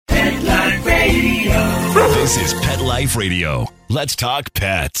This is Pet Life Radio. Let's talk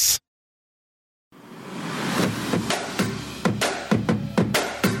pets.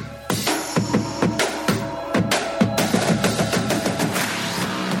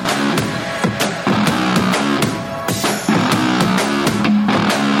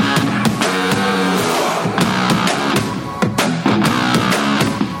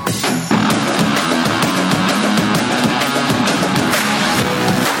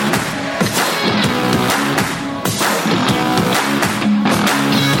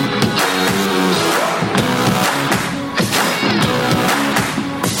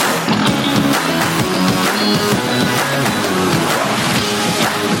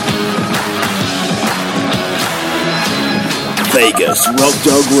 Vegas Rock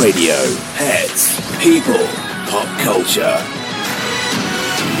Dog Radio. Pets, people, pop culture.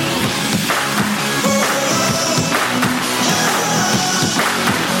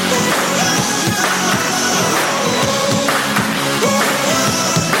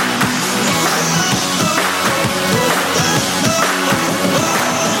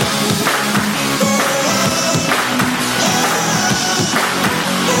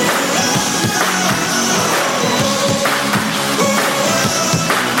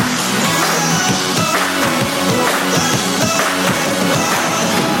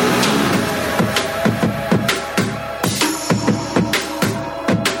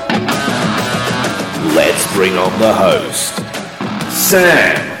 Let's bring on the host,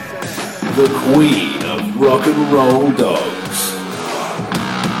 Sam, the queen of rock and roll dogs.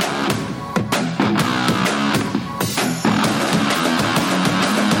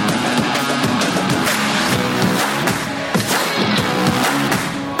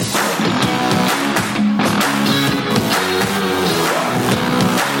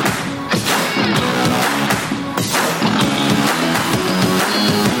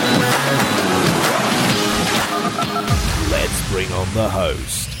 The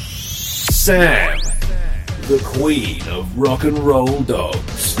host, Sam, the queen of rock and roll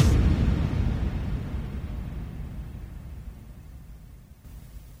dogs.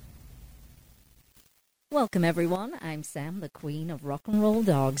 Welcome everyone, I'm Sam, the queen of rock and roll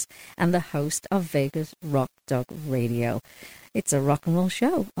dogs and the host of Vegas Rock Dog Radio. It's a rock and roll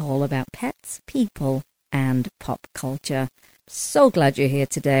show all about pets, people and pop culture. So glad you're here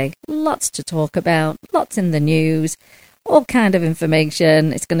today. Lots to talk about, lots in the news. All kind of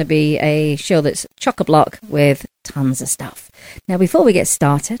information. It's going to be a show that's chock-a-block with tons of stuff. Now, before we get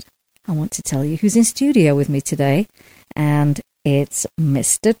started, I want to tell you who's in studio with me today. And it's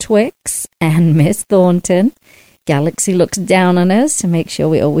Mr. Twix and Miss Thornton. Galaxy looks down on us to make sure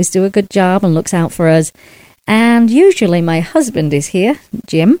we always do a good job and looks out for us. And usually my husband is here,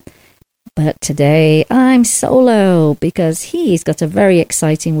 Jim. But today I'm solo because he's got a very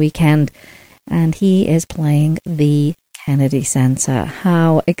exciting weekend. And he is playing the Kennedy Center.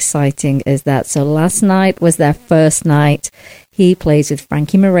 How exciting is that? So last night was their first night. He plays with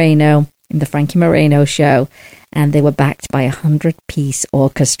Frankie Moreno in the Frankie Moreno Show, and they were backed by 100-piece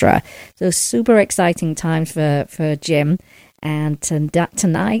orchestra. So super exciting times for Jim. And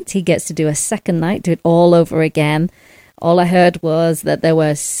tonight he gets to do a second night, do it all over again. All I heard was that there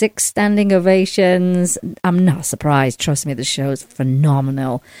were 6 standing ovations. I'm not surprised. Trust me, the show is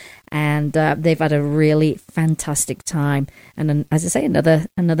phenomenal. And they've had a really fantastic time. And then, as I say,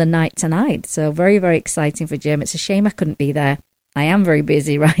 another night tonight. So very, very exciting for Jim. It's a shame I couldn't be there. I am very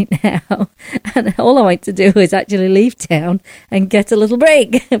busy right now. And all I want to do is actually leave town and get a little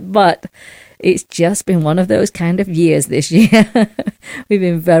break. But it's just been one of those kind of years this year. We've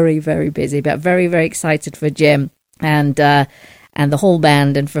been very, very busy, but very, very excited for Jim and the whole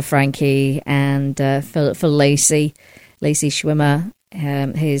band, and for Frankie and for Lacey Schwimmer.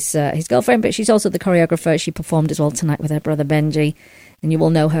 His girlfriend, but she's also the choreographer. She performed as well tonight with her brother Benji, and you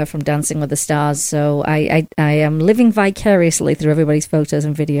will know her from Dancing with the Stars. So I am living vicariously through everybody's photos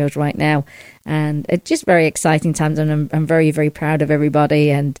and videos right now, and it's just very exciting times, and I'm very, very proud of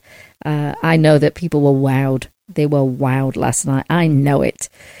everybody. And I know that people were wowed. They were wowed last night. I know it.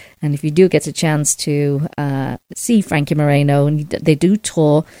 And if you do get a chance to see Frankie Moreno, and they do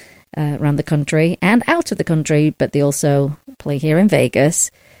tour around the country and out of the country, but they also play here in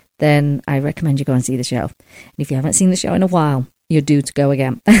Vegas, then I recommend you go and see the show. And if you haven't seen the show in a while, you're due to go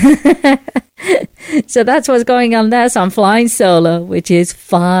again. So that's what's going on there. So I'm flying solo, which is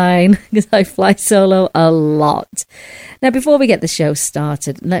fine because I fly solo a lot. Now, before we get the show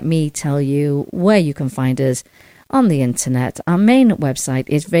started, let me tell you where you can find us on the internet. Our main website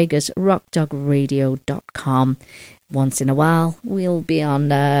is vegasrockdogradio.com. Once in a while, we'll be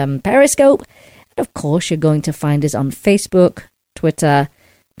on Periscope. And of course, you're going to find us on Facebook, Twitter,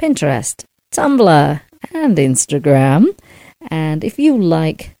 Pinterest, Tumblr, and Instagram. And if you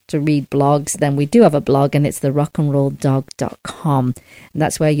like to read blogs, then we do have a blog, and it's the rockandrolldog.com. And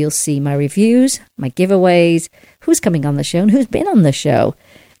that's where you'll see my reviews, my giveaways, who's coming on the show and who's been on the show.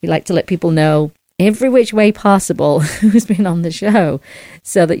 We like to let people know every which way possible who's been on the show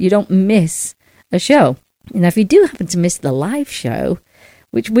so that you don't miss a show. And if you do happen to miss the live show,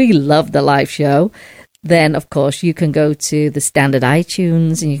 which we love the live show, then, of course, you can go to the standard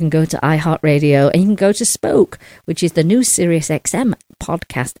iTunes, and you can go to iHeartRadio, and you can go to Spoke, which is the new SiriusXM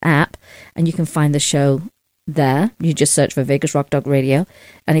podcast app, and you can find the show there. You just search for Vegas Rock Dog Radio.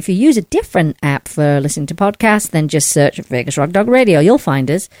 And if you use a different app for listening to podcasts, then just search Vegas Rock Dog Radio. You'll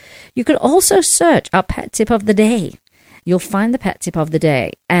find us. You can also search our pet tip of the day. You'll find the pet tip of the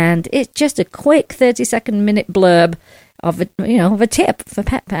day, and it's just a quick 30-second minute blurb of a tip for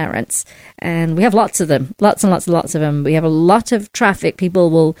pet parents. And we have lots of them, lots and lots of them. We have a lot of traffic. People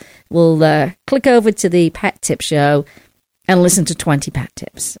will click over to the pet tip show and listen to 20 pet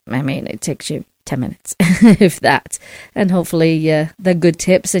tips. I mean, it takes you 10 minutes, if that. And hopefully they're good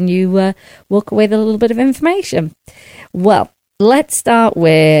tips, and you walk away with a little bit of information. Well, let's start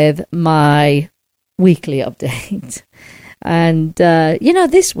with my weekly update. And,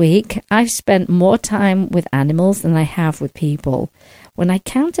 this week I've spent more time with animals than I have with people. When I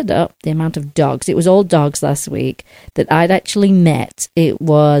counted up the amount of dogs, it was all dogs last week, that I'd actually met. It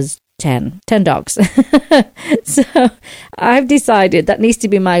was 10 dogs. So I've decided that needs to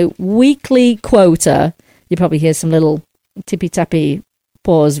be my weekly quota. You probably hear some little tippy-tappy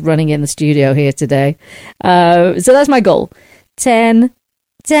paws running in the studio here today. So that's my goal. 10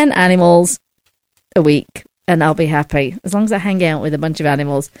 animals a week. And I'll be happy as long as I hang out with a bunch of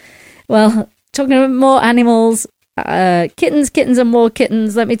animals. Well, talking about more animals, kittens and more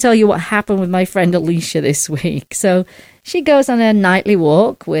kittens. Let me tell you what happened with my friend Alicia this week. So she goes on a nightly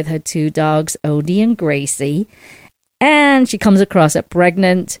walk with her 2 dogs, Odie and Gracie. And she comes across a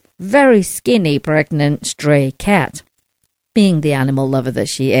pregnant, very skinny pregnant stray cat. Being the animal lover that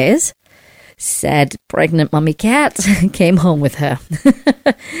she is, said pregnant mummy cat came home with her.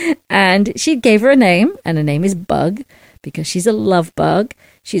 And she gave her a name, and her name is Bug, because she's a love bug.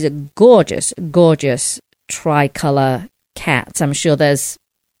 She's a gorgeous, gorgeous tricolor cat. I'm sure there's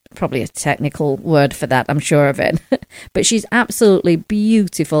probably a technical word for that. I'm sure of it. But she's absolutely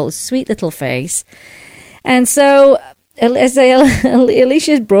beautiful, sweet little face. And so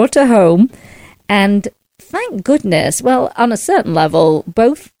Alicia brought her home, and thank goodness, well, on a certain level,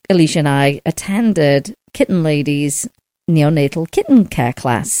 both Alicia and I attended Kitten Lady's neonatal kitten care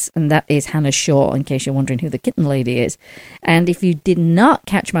class, and that is Hannah Shaw, in case you're wondering who the Kitten Lady is. And if you did not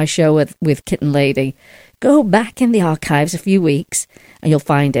catch my show with Kitten Lady, go back in the archives a few weeks and you'll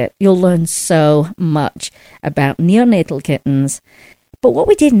find it. You'll learn so much about neonatal kittens. But what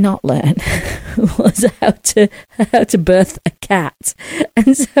we did not learn was how to birth a cat.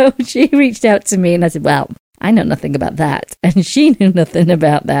 And so she reached out to me, and I said, well, I know nothing about that. And she knew nothing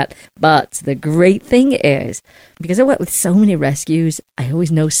about that. But the great thing is, because I work with so many rescues, I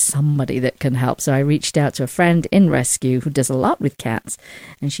always know somebody that can help. So I reached out to a friend in rescue who does a lot with cats.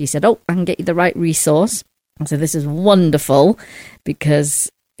 And she said, oh, I can get you the right resource. And so this is wonderful,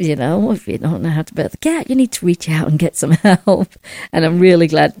 because, you know, if you don't know how to birth a cat, you need to reach out and get some help. And I'm really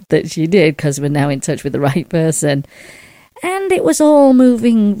glad that she did, because we're now in touch with the right person. And it was all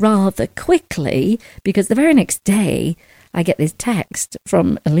moving rather quickly, because the very next day I get this text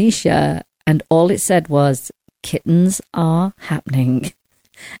from Alicia, and all it said was, kittens are happening.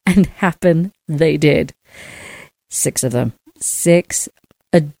 And happen they did. 6 of them. 6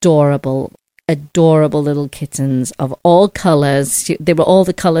 adorable little kittens of all colours. They were all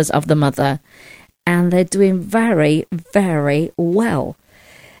the colours of the mother. And they're doing very, very well.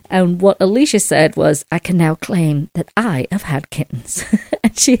 And what Alicia said was, I can now claim that I have had kittens.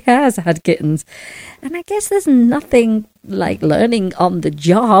 And she has had kittens. And I guess there's nothing like learning on the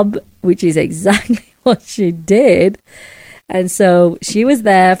job, which is exactly what she did. And so she was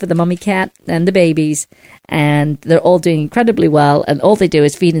there for the mummy cat and the babies, and they're all doing incredibly well. And all they do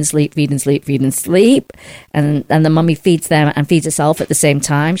is feed and sleep, feed and sleep, feed and sleep. And the mummy feeds them and feeds herself at the same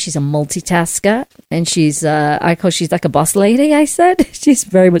time. She's a multitasker, and she's, I call she's like a boss lady, I said. She's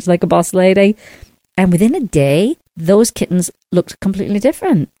very much like a boss lady. And within a day, those kittens looked completely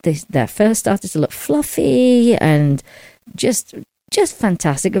different. They first started to look fluffy and just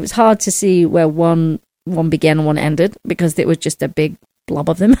fantastic. It was hard to see where one began and one ended, because it was just a big blob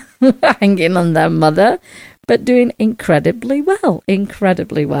of them hanging on their mother, but doing incredibly well.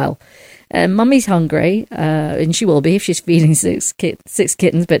 And mummy's hungry, and she will be if she's feeding 6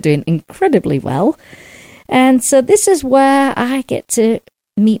 kittens, but doing incredibly well. And so this is where I get to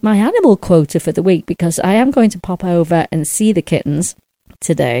meet my animal quota for the week, because I am going to pop over and see the kittens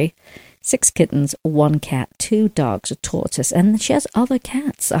today. 6 kittens, 1 cat, 2 dogs, a tortoise, and she has other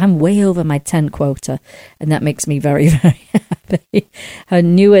cats. I'm way over my 10 quota, and that makes me very, very happy. Her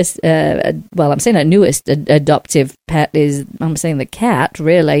newest, I'm saying her newest adoptive pet is, I'm saying the cat,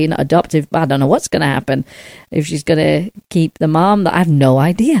 really, not adoptive. I don't know what's going to happen. If she's going to keep the mom, I have no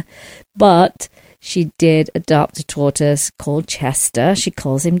idea. But she did adopt a tortoise called Chester. She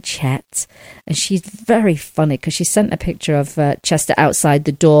calls him Chet. And she's very funny because she sent a picture of Chester outside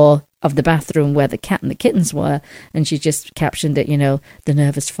the door of the bathroom where the cat and the kittens were. And she just captioned it, the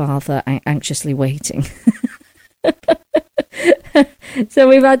nervous father anxiously waiting. So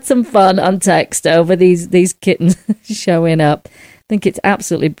we've had some fun on text over these kittens showing up. I think it's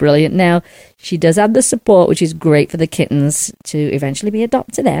absolutely brilliant. Now, she does have the support, which is great for the kittens to eventually be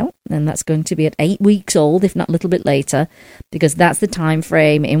adopted out, and that's going to be at 8 weeks old, if not a little bit later, because that's the time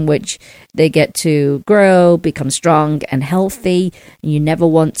frame in which they get to grow, become strong and healthy. You never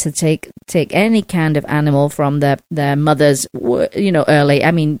want to take any kind of animal from their mothers, early.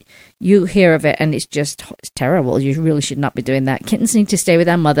 I mean, you hear of it and it's terrible. You really should not be doing that. Kittens need to stay with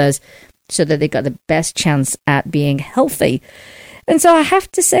their mothers so that they got the best chance at being healthy. And so I have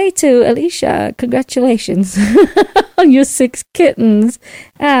to say to Alicia, congratulations on your 6 kittens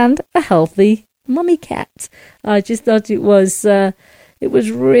and a healthy mummy cat. I just thought it was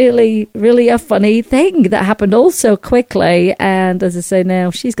really, really a funny thing that happened all so quickly. And as I say now,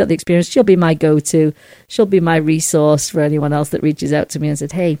 she's got the experience. She'll be my go-to. She'll be my resource for anyone else that reaches out to me and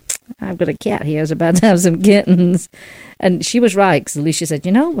said, hey, I've got a cat here who's about to have some kittens. And she was right, because Alicia said,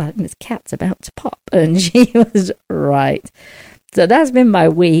 this cat's about to pop. And she was right. So that's been my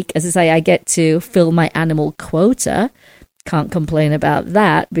week. As I say, I get to fill my animal quota. Can't complain about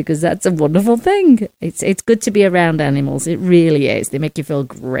that, because that's a wonderful thing. It's good to be around animals. It really is. They make you feel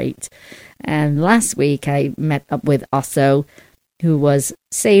great. And last week I met up with Osso, who was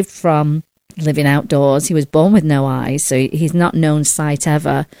saved from living outdoors. He was born with no eyes, so he's not known sight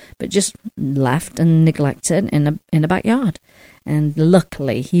ever, but just left and neglected in a backyard. And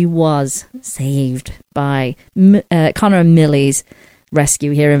luckily, he was saved by Connor and Millie's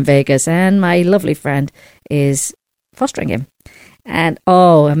rescue here in Vegas. And my lovely friend is fostering him. And,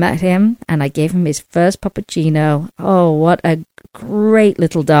 I met him and I gave him his first Puppuccino. Oh, what a great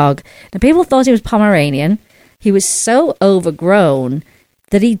little dog. Now, people thought he was Pomeranian. He was so overgrown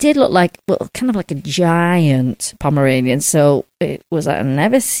that he did look kind of like a giant Pomeranian. So it was I've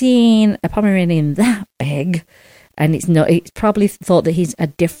never seen a Pomeranian that big. And it's probably thought that he's a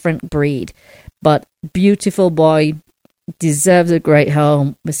different breed. But beautiful boy, deserves a great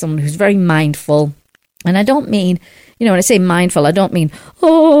home with someone who's very mindful. And I don't mean, when I say mindful, I don't mean,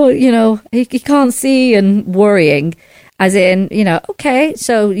 he can't see and worrying. As in, okay,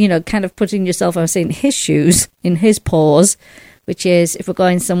 so, kind of putting yourself, I was saying, his shoes, in his paws, which is if we're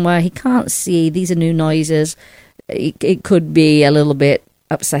going somewhere he can't see, these are new noises, it could be a little bit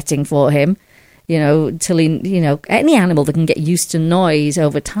upsetting for him. Till any animal that can get used to noise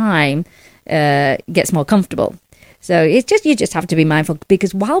over time gets more comfortable. So you just have to be mindful,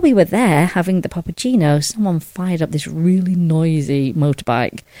 because while we were there having the Puppuccino, someone fired up this really noisy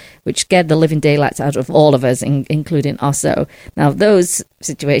motorbike, which scared the living daylights out of all of us, including Osso. Now, those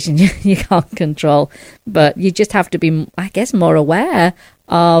situations you can't control, but you just have to be, I guess, more aware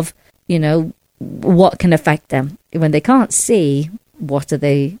of, what can affect them. When they can't see, what are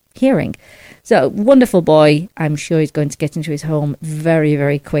they hearing? So, wonderful boy. I'm sure he's going to get into his home very,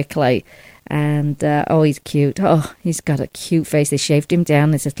 very quickly. And, he's cute. Oh, he's got a cute face. They shaved him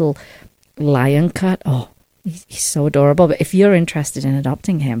down, this little lion cut. Oh, he's so adorable. But if you're interested in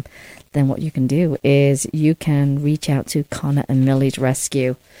adopting him, then what you can do is you can reach out to Connor and Millie's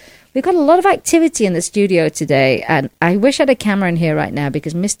Rescue. We've got a lot of activity in the studio today. And I wish I had a camera in here right now,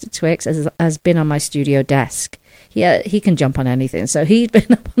 because Mr. Twix has been on my studio desk. He can jump on anything. So he's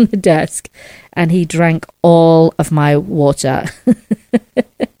been up on the desk and he drank all of my water.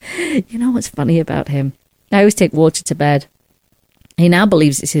 You know what's funny about him? I always take water to bed. He now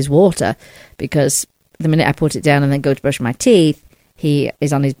believes it's his water, because the minute I put it down and then go to brush my teeth, he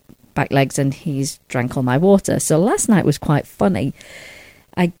is on his back legs and he's drank all my water. So last night was quite funny.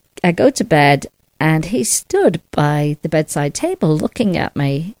 I go to bed and he stood by the bedside table looking at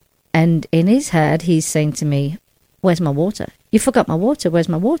me. And in his head, he's saying to me, "Where's my water? You forgot my water. Where's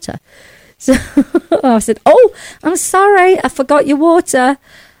my water?" So I said, "Oh, I'm sorry. I forgot your water.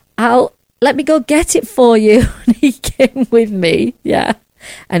 Let me go get it for you." And he came with me. Yeah.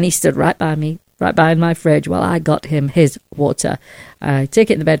 And he stood right by me right behind my fridge while I got him his water. I take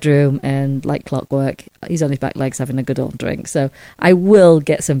it in the bedroom, and like clockwork, he's on his back legs having a good old drink. So I will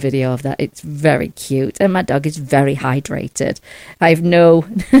get some video of that. It's very cute, and my dog is very hydrated. I have no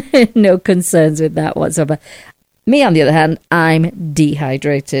no concerns with that whatsoever. Me, on the other hand, I'm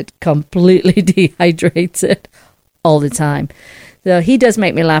dehydrated, completely dehydrated all the time. So he does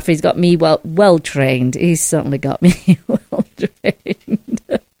make me laugh. He's got me well trained. He's certainly got me well trained.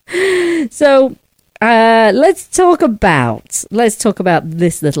 So let's talk about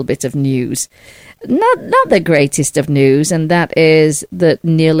this little bit of news. Not the greatest of news, and that is that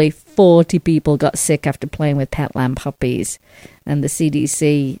nearly 40 people got sick after playing with Petland puppies, and the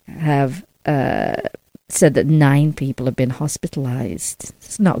CDC have said that 9 people have been hospitalized.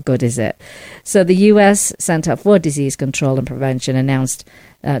 It's not good, is it? So the U.S. Center for Disease Control and Prevention announced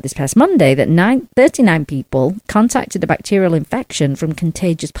this past Monday that 39 people contacted a bacterial infection from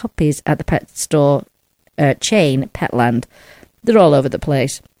contagious puppies at the pet store chain Petland. They're all over the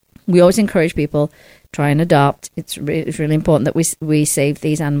place. We always encourage people, try and adopt. It's really important that we save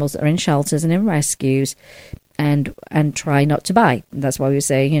these animals that are in shelters and in rescues, and try not to buy. That's why we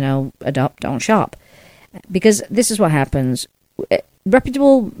say, adopt, don't shop. Because this is what happens.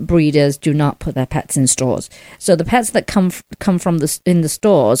 Reputable breeders do not put their pets in stores. So the pets that come from in the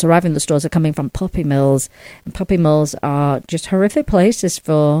stores, arrive in the stores, are coming from puppy mills. And puppy mills are just horrific places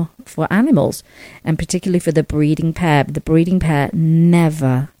for animals, and particularly for the breeding pair. The breeding pair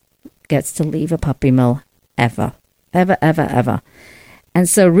never gets to leave a puppy mill, ever. Ever, ever, ever. And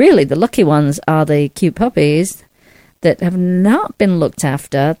so really the lucky ones are the cute puppies that have not been looked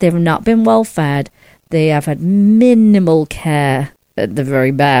after. They have not been well fed. They have had minimal care at the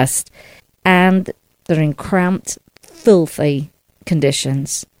very best, and they're in cramped, filthy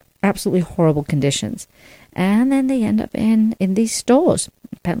conditions, absolutely horrible conditions. And then they end up in these stores.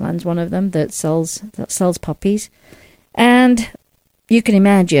 Petland's one of them that sells puppies. And you can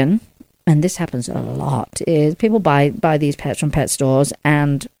imagine, and this happens a lot, is people buy these pets from pet stores,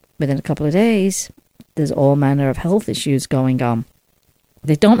 and within a couple of days, there's all manner of health issues going on.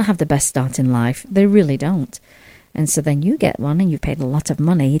 They don't have the best start in life. They really don't. And so then you get one and you've paid a lot of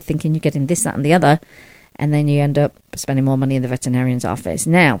money thinking you're getting this, that, and the other. And then you end up spending more money in the veterinarian's office.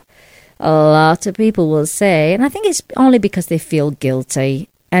 Now, a lot of people will say, and I think it's only because they feel guilty.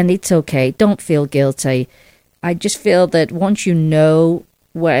 And it's okay. Don't feel guilty. I just feel that once you know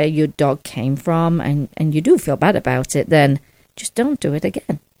where your dog came from and you do feel bad about it, then just don't do it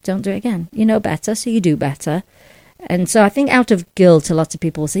again. Don't do it again. You know better, so you do better. And so I think out of guilt, a lot of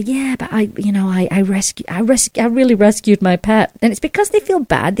people will say, yeah, but I really rescued my pet. And it's because they feel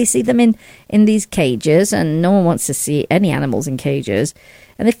bad. They see them in these cages, and no one wants to see any animals in cages.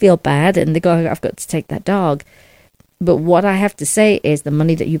 And they feel bad, and they go, I've got to take that dog. But what I have to say is the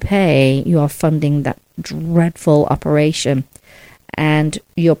money that you pay, you are funding that dreadful operation. And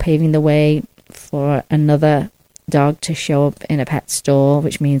you're paving the way for another dog to show up in a pet store,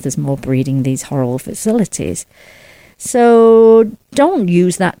 which means there's more breeding in these horrible facilities. So don't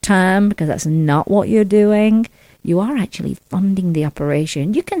use that term, because that's not what you're doing. You are actually funding the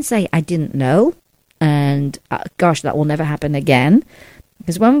operation. You can say, I didn't know, and gosh, that will never happen again.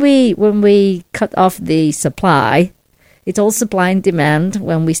 Because when we cut off the supply, it's all supply and demand.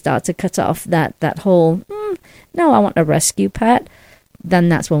 When we start to cut off that whole, no, I want a rescue pet, then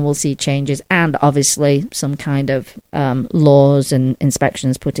that's when we'll see changes, and obviously some kind of laws and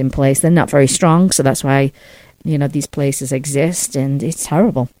inspections put in place. They're not very strong, so that's why these places exist, and it's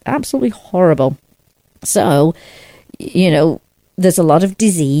horrible, absolutely horrible. So, there's a lot of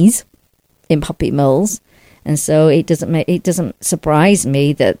disease in puppy mills, and so it doesn't surprise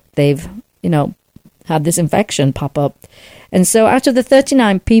me that they've had this infection pop up. And so out of the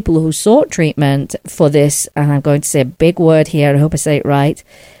 39 people who sought treatment for this, and I'm going to say a big word here, I hope I say it right,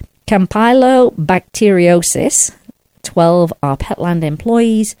 Campylobacteriosis, 12 are Petland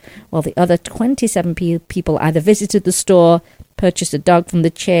employees, while the other 27 people either visited the store, purchased a dog from the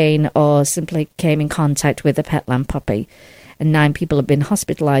chain, or simply came in contact with a Petland puppy. And 9 people have been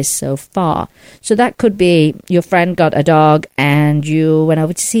hospitalized so far. So that could be your friend got a dog and you went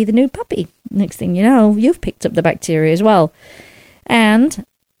over to see the new puppy. Next thing you know, you've picked up the bacteria as well. And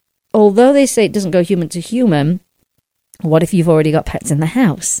although they say it doesn't go human to human, what if you've already got pets in the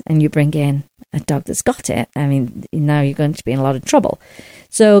house and you bring in a dog that's got it? I mean, now you're going to be in a lot of trouble.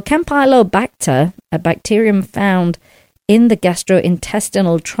 So Campylobacter, a bacterium found in the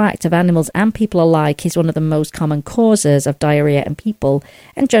gastrointestinal tract of animals and people alike is one of the most common causes of diarrhea in people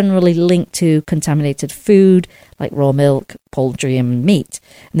and generally linked to contaminated food like raw milk, poultry and meat.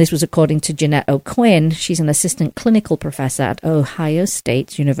 And this was according to Jeanette O'Quinn. She's an assistant clinical professor at Ohio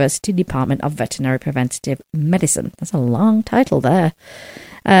State University Department of Veterinary Preventative Medicine. That's a long title there.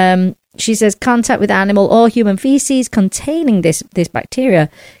 She says contact with animal or human feces containing this bacteria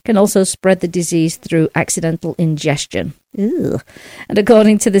can also spread the disease through accidental ingestion. Ew. And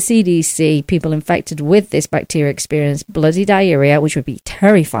according to the CDC, people infected with this bacteria experience bloody diarrhea, which would be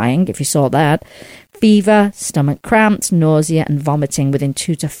terrifying if you saw that, fever, stomach cramps, nausea and vomiting within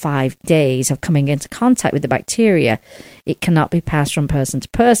 2 to 5 days of coming into contact with the bacteria. It cannot be passed from person to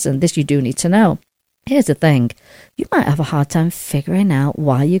person. This you do need to know. Here's the thing, you might have a hard time figuring out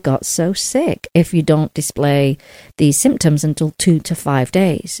why you got so sick if you don't display these symptoms until 2 to 5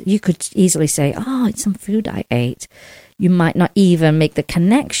 days. You could easily say, oh, it's some food I ate. You might not even make the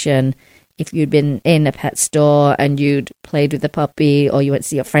connection if you'd been in a pet store and you'd played with the puppy or you went to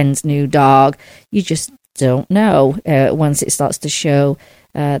see your friend's new dog. You just don't know once it starts to show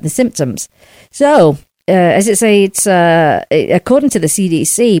the symptoms. So, as it say, it's according to the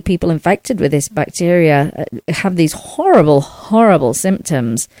CDC, people infected with this bacteria have these horrible, horrible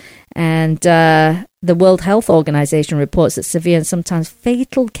symptoms. And the World Health Organization reports that severe and sometimes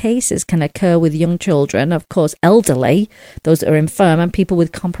fatal cases can occur with young children, of course, elderly, those that are infirm, and people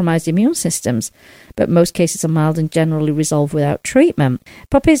with compromised immune systems. But most cases are mild and generally resolve without treatment.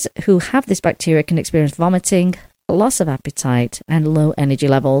 Puppies who have this bacteria can experience vomiting, loss of appetite and low energy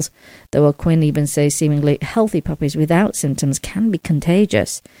levels, though O'Quinn even says seemingly healthy puppies without symptoms can be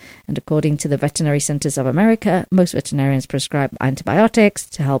contagious. And according to the Veterinary Centers of America, most veterinarians prescribe antibiotics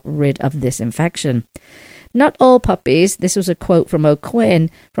to help rid of this infection. Not all puppies, this was a quote from O'Quinn,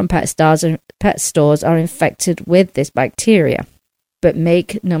 from pet stores are infected with this bacteria. But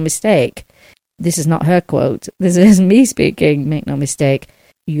make no mistake, this is not her quote, this is me speaking, make no mistake,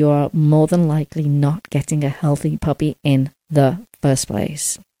 you're more than likely not getting a healthy puppy in the first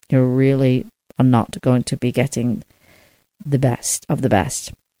place. You really are not going to be getting the best of the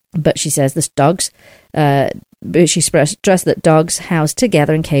best. But she says this dogs, she stressed that dogs housed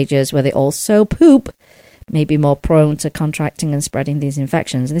together in cages where they also poop may be more prone to contracting and spreading these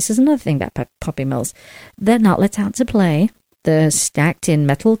infections. And this is another thing about puppy mills. They're not let out to play. They're stacked in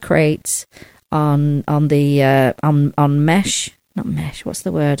metal crates on mesh. Not mesh, what's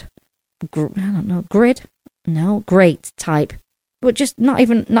the word? I don't know, grid? No, grate type. But just not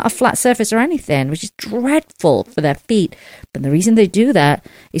a flat surface or anything, which is dreadful for their feet. But the reason they do that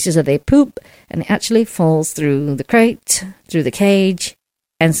is so that they poop and it actually falls through the crate, through the cage,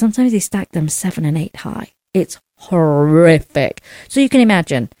 and sometimes they stack them 7 and 8 high. It's horrific. So you can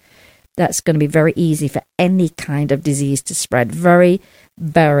imagine that's going to be very easy for any kind of disease to spread. Very,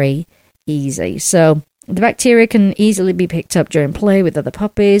 very easy. So the bacteria can easily be picked up during play with other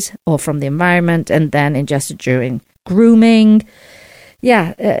puppies or from the environment and then ingested during grooming.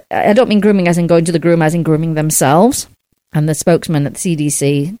 Yeah, I don't mean grooming as in going to the groom, as in grooming themselves. And the spokesman at the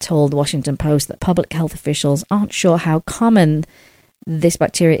CDC told the Washington Post that public health officials aren't sure how common this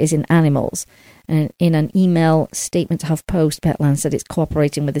bacteria is in animals. And in an email statement to HuffPost, Petland said it's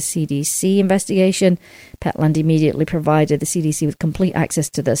cooperating with the CDC investigation. Petland immediately provided the CDC with complete access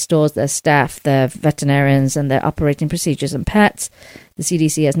to their stores, their staff, their veterinarians, and their operating procedures and pets. The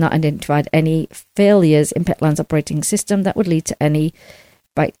CDC has not identified any failures in Petland's operating system that would lead to any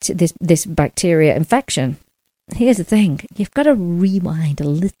this bacteria infection. Here's the thing. You've got to rewind a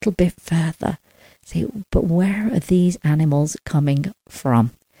little bit further. See, but where are these animals coming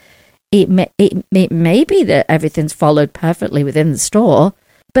from? It may be that everything's followed perfectly within the store,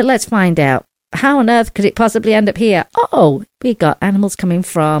 but let's find out. How on earth could it possibly end up here? Oh, we got animals coming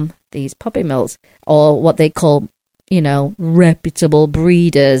from these puppy mills, or what they call, reputable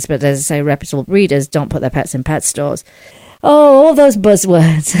breeders. But as I say, reputable breeders don't put their pets in pet stores. Oh, all those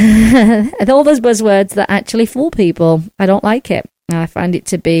buzzwords. All those buzzwords that actually fool people. I don't like it. I find it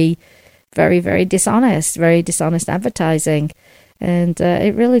to be very, very dishonest advertising. And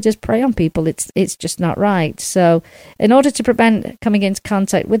it really does prey on people. It's just not right. So in order to prevent coming into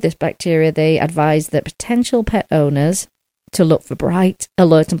contact with this bacteria, they advise that potential pet owners to look for bright,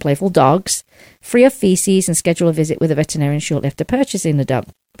 alert and playful dogs, free of feces, and schedule a visit with a veterinarian shortly after purchasing the dog.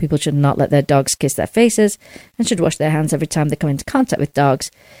 People should not let their dogs kiss their faces and should wash their hands every time they come into contact with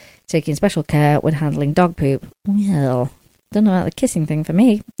dogs, taking special care when handling dog poop. Well, don't know about the kissing thing for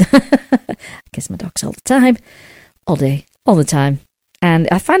me. I kiss my dogs all the time, all day. All the time. And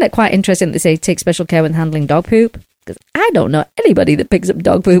I find it quite interesting that they say take special care when handling dog poop. Because I don't know anybody that picks up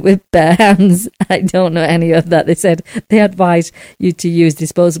dog poop with bare hands. I don't know any of that. They said they advise you to use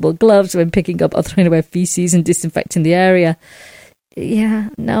disposable gloves when picking up or throwing away feces and disinfecting the area. Yeah,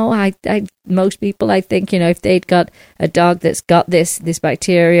 no, I most people, I think, if they'd got a dog that's got this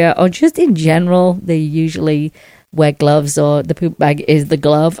bacteria, or just in general, they usually wear gloves, or the poop bag is the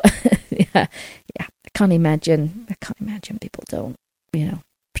glove. yeah, I can't imagine people don't,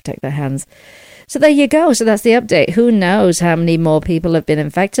 protect their hands. So there you go. So that's the update. Who knows how many more people have been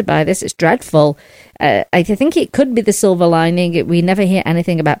infected by this? It's dreadful. I think it could be the silver lining. We never hear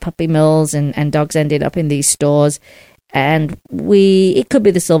anything about puppy mills and dogs ending up in these stores. And it could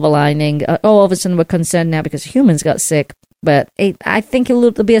be the silver lining. All of a sudden we're concerned now because humans got sick. But I think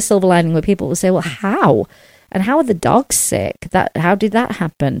there'll be a silver lining where people will say, well, how? And how are the dogs sick? How did that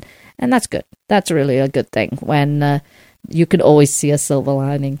happen? And that's good. That's really a good thing when you can always see a silver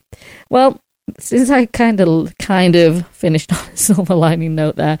lining. Well, since I kind of finished on a silver lining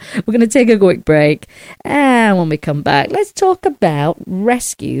note there, we're going to take a quick break. And when we come back, let's talk about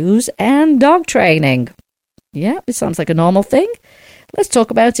rescues and dog training. Yeah, it sounds like a normal thing. Let's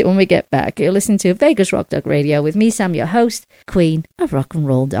talk about it when we get back. You're listening to Vegas Rock Dog Radio with me, Sam, your host, Queen of Rock and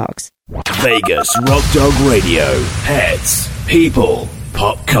Roll Dogs. Vegas Rock Dog Radio. Pets, people,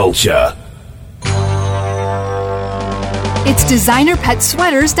 pop culture. It's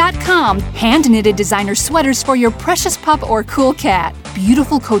DesignerPetSweaters.com. Hand-knitted designer sweaters for your precious pup or cool cat.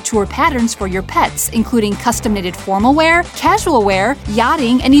 Beautiful couture patterns for your pets, including custom-knitted formal wear, casual wear,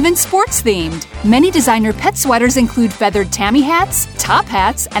 yachting, and even sports-themed. Many designer pet sweaters include feathered tammy hats, top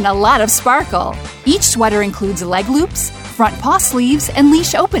hats, and a lot of sparkle. Each sweater includes leg loops, front paw sleeves, and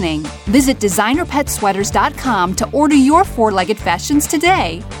leash opening. Visit DesignerPetSweaters.com to order your four-legged fashions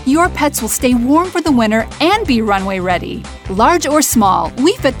today. Your pets will stay warm for the winter and be runway ready. Large or small,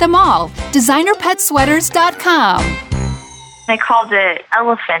 we fit them all. DesignerPetSweaters.com. They called it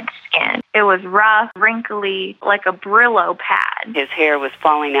elephant skin. It was rough, wrinkly, like a Brillo pad. His hair was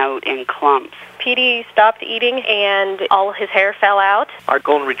falling out in clumps. Petey stopped eating and all his hair fell out. Our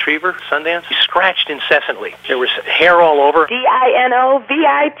golden retriever, Sundance, he scratched incessantly. There was hair all over.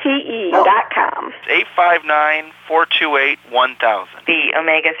 DINOVITE.com. 859-428-1000. The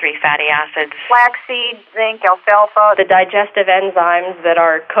omega-3 fatty acids. Flaxseed, zinc, alfalfa. The digestive enzymes that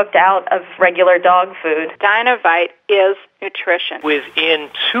are cooked out of regular dog food. Dinovite is nutrition.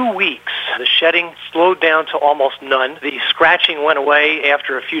 Within 2 weeks, the shedding slowed down to almost none. The scratching went away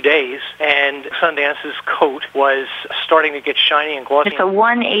after a few days, and Sundance's coat was starting to get shiny and glossy. It's a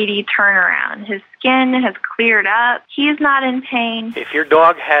 180 turnaround. His skin has cleared up. He's not in pain. If your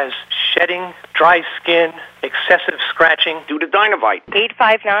dog has shedding, dry skin, excessive scratching, do the Dinovite.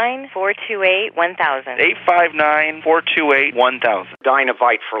 859-428-1000. 859-428-1000.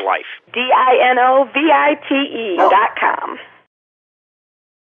 Dinovite for life. DINOVITE.com.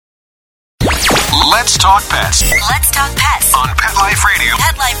 Let's talk pets. Let's talk pets On Pet Life Radio.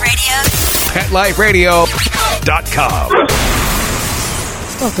 Pet Life Radio. PetLifeRadio.com.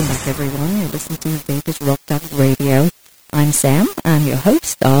 Welcome back, everyone. You're listening to Vegas Rock Dog Radio. I'm Sam. I'm your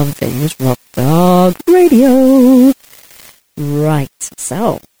host of Vegas Rock Dog Radio. Right.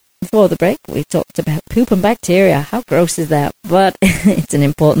 So, before the break, we talked about poop and bacteria. How gross is that? But it's an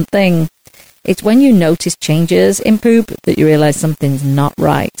important thing. It's when you notice changes in poop that you realize something's not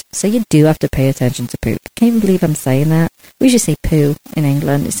right. So you do have to pay attention to poop. Can't even believe I'm saying that. We should say poo in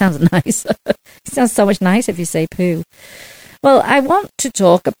England. It sounds nice. It sounds so much nicer if you say poo. Well, I want to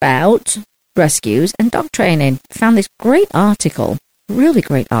talk about rescues and dog training. I found this great article, really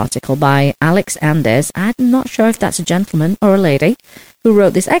great article by Alex Andes. I'm not sure if that's a gentleman or a lady who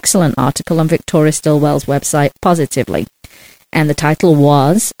wrote this excellent article on Victoria Stilwell's website, Positively. And the title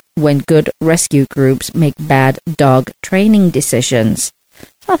was When Good Rescue Groups Make Bad Dog Training Decisions.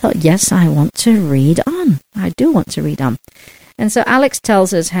 So I thought, yes, I want to read on. I do want to read on. And so Alex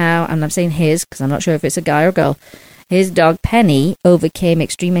tells us how, and I'm saying his because I'm not sure if it's a guy or a girl, his dog Penny overcame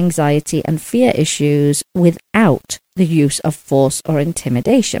extreme anxiety and fear issues without the use of force or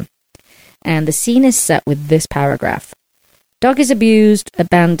intimidation. And the scene is set with this paragraph. Dog is abused,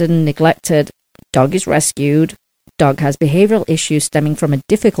 abandoned, neglected. Dog is rescued. Dog has behavioral issues stemming from a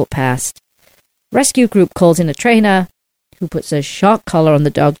difficult past. Rescue group calls in a trainer who puts a sharp collar on the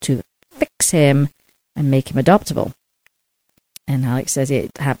dog to fix him and make him adoptable. And Alex says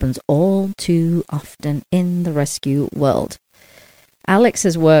it happens all too often in the rescue world. Alex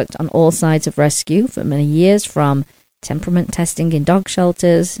has worked on all sides of rescue for many years, from temperament testing in dog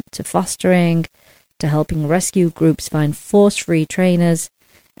shelters to fostering to helping rescue groups find force-free trainers.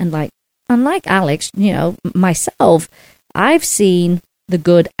 And unlike Alex, myself, I've seen the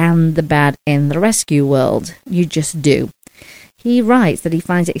good and the bad in the rescue world. You just do. He writes that he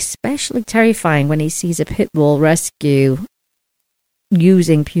finds it especially terrifying when he sees a pit bull rescue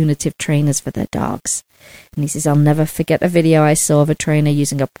using punitive trainers for their dogs. And he says, I'll never forget a video I saw of a trainer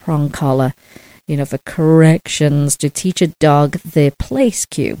using a prong collar, for corrections to teach a dog the place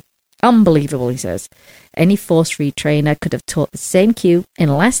cue. Unbelievable, he says. Any force-free trainer could have taught the same cue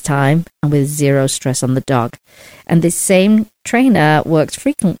in less time and with zero stress on the dog. And this same trainer works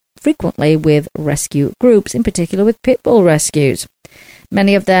frequently with rescue groups, in particular with pit bull rescues.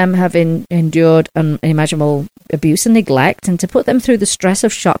 Many of them have endured unimaginable abuse and neglect, and to put them through the stress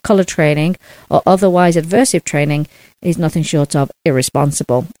of shock collar training or otherwise adversive training is nothing short of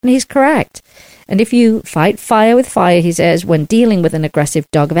irresponsible. And he's correct. And if you fight fire with fire, he says, when dealing with an aggressive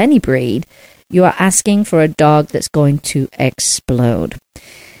dog of any breed, you are asking for a dog that's going to explode.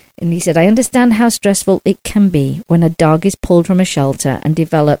 And he said, I understand how stressful it can be when a dog is pulled from a shelter and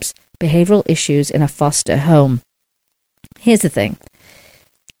develops behavioral issues in a foster home. Here's the thing.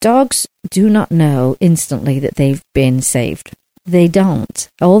 Dogs do not know instantly that they've been saved. They don't.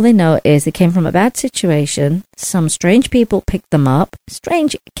 All they know is they came from a bad situation. Some strange people picked them up.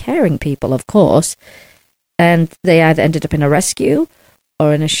 Strange, caring people, of course. And they either ended up in a rescue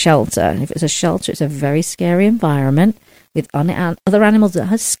or in a shelter. And if it's a shelter, it's a very scary environment with other animals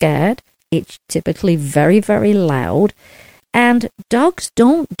that are scared. It's typically very, very loud. And dogs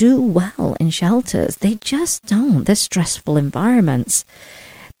don't do well in shelters. They just don't. They're stressful environments.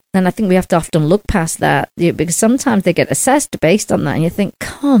 And I think we have to often look past that, because sometimes they get assessed based on that. And you think,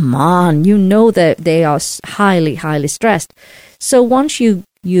 come on, that they are highly, highly stressed. So once you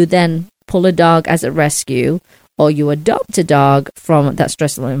then pull a dog as a rescue, or you adopt a dog from that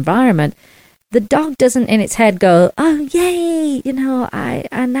stressful environment, the dog doesn't in its head go, oh, yay, now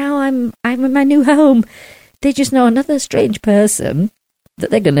I'm in my new home. They just know another strange person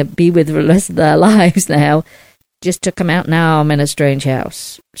that they're going to be with for the rest of their lives now. Just took them out. Now I'm in a strange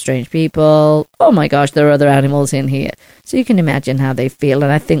house. Strange people. Oh my gosh, there are other animals in here. So you can imagine how they feel.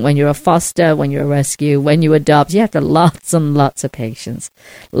 And I think when you're a foster, when you're a rescue, when you adopt, you have to lots and lots of patience.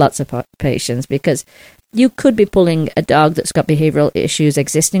 Lots of patience, because you could be pulling a dog that's got behavioral issues,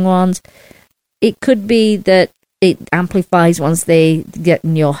 existing ones. It could be that it amplifies once they get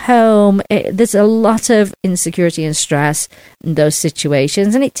in your home. There's a lot of insecurity and stress in those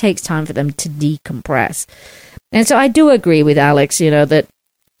situations, and it takes time for them to decompress. And so I do agree with Alex, that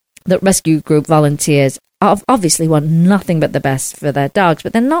rescue group volunteers obviously want nothing but the best for their dogs,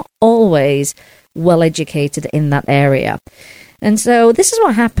 but they're not always well educated in that area. And so this is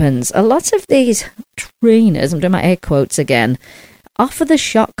what happens. A lot of these trainers, I'm doing my air quotes again, offer the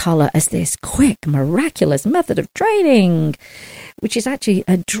shock collar as this quick, miraculous method of training, which is actually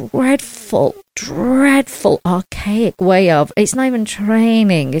a dreadful, archaic way of, it's not even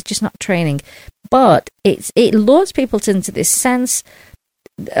training, it's just not training. But it lures people into this sense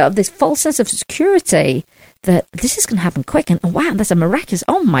of this false sense of security that this is going to happen quick. And oh, wow, that's a miraculous.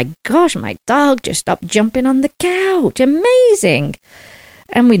 Oh my gosh, my dog just stopped jumping on the couch. Amazing.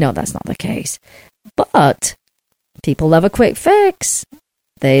 And we know that's not the case. But people love a quick fix.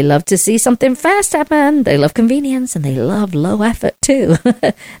 They love to see something fast happen. They love convenience, and they love low effort too.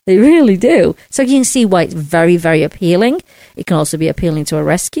 They really do. So you can see why it's very, very appealing. It can also be appealing to a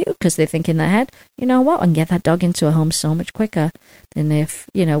rescue, because they think in their head, you know what, I can get that dog into a home so much quicker than if,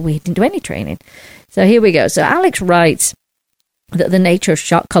 we didn't do any training. So here we go. So Alex writes that the nature of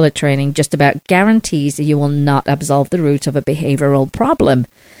shock collar training just about guarantees that you will not absolve the root of a behavioral problem.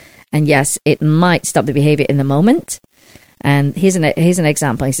 And yes, it might stop the behavior in the moment. And here's an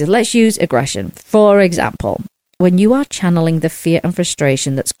example. He says, let's use aggression. For example, when you are channeling the fear and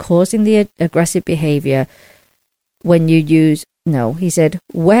frustration that's causing the aggressive behavior, he said,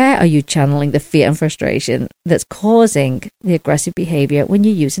 where are you channeling the fear and frustration that's causing the aggressive behavior when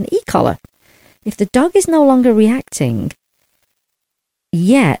you use an e-collar? If the dog is no longer reacting,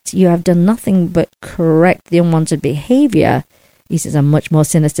 yet you have done nothing but correct the unwanted behavior, he says a much more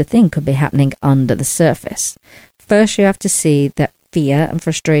sinister thing could be happening under the surface. First, you have to see that fear and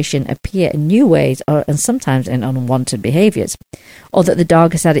frustration appear in new ways and sometimes in unwanted behaviors, or that the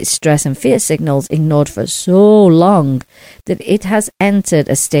dog has had its stress and fear signals ignored for so long that it has entered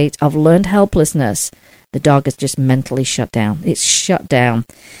a state of learned helplessness. The dog is just mentally shut down. It's shut down.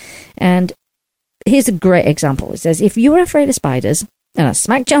 And here's a great example. It says, if you were afraid of spiders and I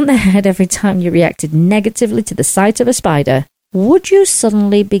smacked you on the head every time you reacted negatively to the sight of a spider, would you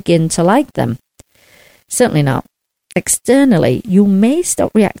suddenly begin to like them? Certainly not. Externally, you may stop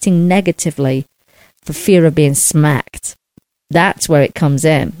reacting negatively for fear of being smacked. That's where it comes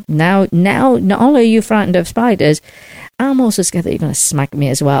in. Now, not only are you frightened of spiders, I'm also scared that you're going to smack me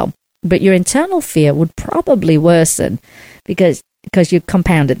as well. But your internal fear would probably worsen because you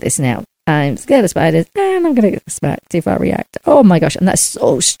compounded this now. I'm scared of spiders and I'm going to get smacked if I react. Oh my gosh, and that's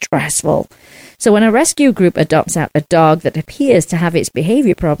so stressful. So when a rescue group adopts out a dog that appears to have its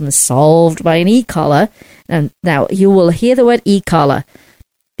behavior problems solved by an e-collar, and now you will hear the word e-collar.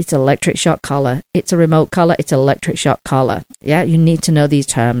 It's electric shock collar. It's a remote collar. It's electric shock collar. Yeah, you need to know these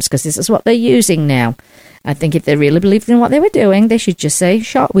terms because this is what they're using now. I think if they really believed in what they were doing, they should just say,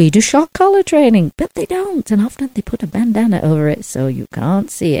 we do shock collar training. But they don't. And often they put a bandana over it so you can't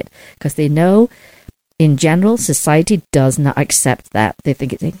see it because they know in general, society does not accept that. They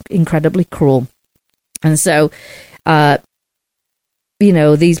think it's incredibly cruel. And so,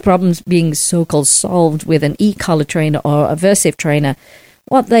 these problems being so-called solved with an e-collar trainer or aversive trainer,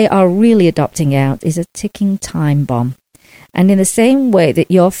 what they are really adopting out is a ticking time bomb. And in the same way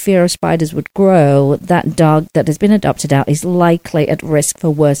that your fear of spiders would grow, that dog that has been adopted out is likely at risk for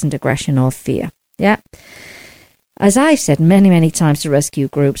worsened aggression or fear. Yeah. As I've said many, many times to rescue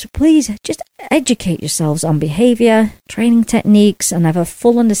groups, please just educate yourselves on behavior, training techniques, and have a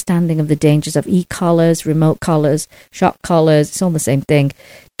full understanding of the dangers of e-collars, remote collars, shock collars, it's all the same thing,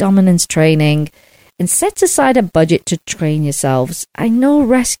 dominance training, and set aside a budget to train yourselves. I know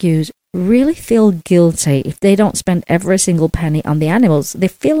rescues really feel guilty if they don't spend every single penny on the animals. They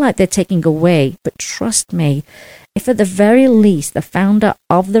feel like they're taking away, but trust me, if at the very least the founder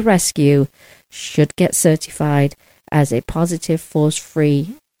of the rescue should get certified as a positive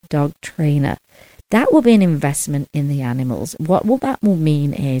force-free dog trainer, that will be an investment in the animals. What that will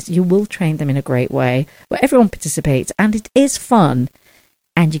mean is you will train them in a great way where everyone participates and it is fun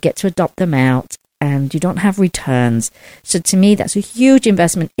and you get to adopt them out and you don't have returns. So to me, that's a huge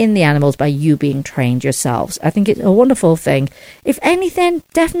investment in the animals by you being trained yourselves. I think it's a wonderful thing. If anything,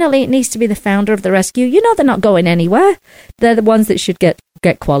 definitely it needs to be the founder of the rescue. They're not going anywhere. They're the ones that should get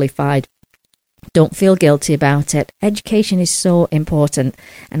qualified. Don't feel guilty about it. Education is so important.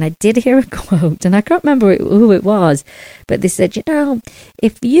 And I did hear a quote, and I can't remember who it was, but they said,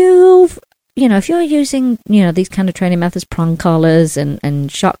 if you're using, these kind of training methods, prong collars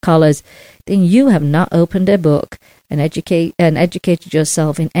and shock collars, then you have not opened a book and educated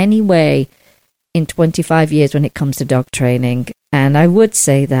yourself in any way in 25 years when it comes to dog training. And I would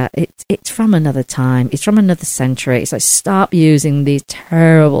say that it's from another time. It's from another century. It's like, stop using these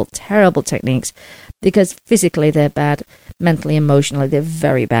terrible, terrible techniques because physically they're bad, mentally, emotionally, they're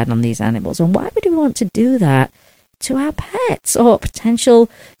very bad on these animals. And why would we want to do that to our pets or potential,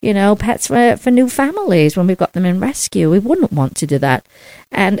 pets for new families when we've got them in rescue? We wouldn't want to do that.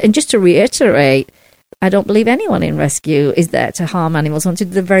 And just to reiterate, I don't believe anyone in rescue is there to harm animals. I want to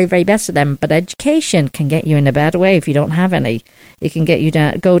do the very, very best for them. But education can get you in a bad way if you don't have any. It can get you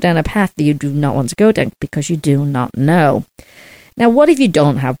go down a path that you do not want to go down because you do not know. Now, what if you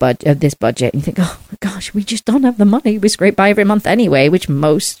don't have this budget and you think, oh my gosh, we just don't have the money. We scrape by every month anyway, which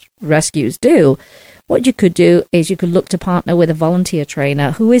most rescues do. What you could do is you could look to partner with a volunteer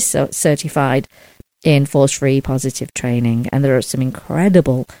trainer who is certified in force-free positive training. And there are some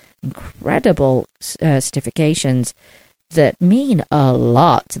incredible certifications that mean a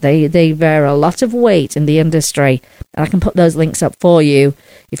lot. They bear a lot of weight in the industry. And I can put those links up for you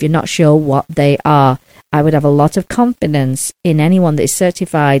if you're not sure what they are. I would have a lot of confidence in anyone that is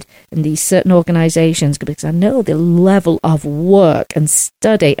certified in these certain organizations because I know the level of work and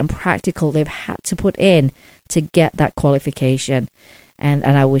study and practical they've had to put in to get that qualification. And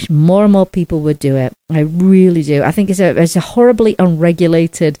I wish more and more people would do it. I really do. I think it's a horribly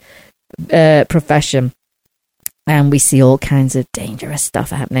unregulated profession. And we see all kinds of dangerous stuff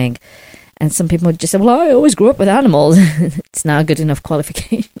happening. And some people would just say, well, I always grew up with animals. It's not a good enough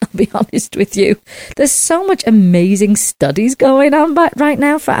qualification, I'll be honest with you. There's so much amazing studies going on right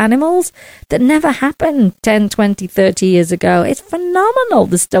now for animals that never happened 10, 20, 30 years ago. It's phenomenal,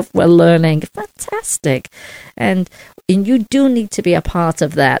 the stuff we're learning. Fantastic. And you do need to be a part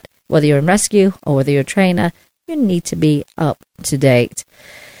of that. Whether you're in rescue or whether you're a trainer, you need to be up to date.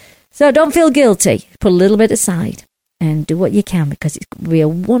 So don't feel guilty. Put a little bit aside and do what you can because it will be a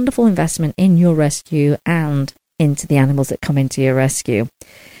wonderful investment in your rescue and into the animals that come into your rescue.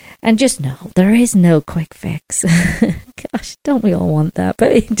 And just know, there is no quick fix. Gosh, don't we all want that?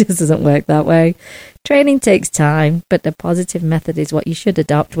 But it just doesn't work that way. Training takes time, but the positive method is what you should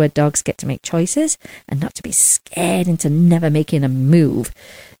adopt where dogs get to make choices and not to be scared into never making a move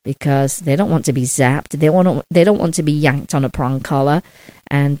because they don't want to be zapped. They don't want to be yanked on a prong collar.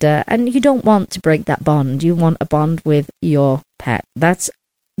 And you don't want to break that bond. You want a bond with your pet. That's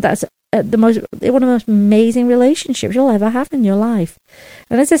one of the most amazing relationships you'll ever have in your life.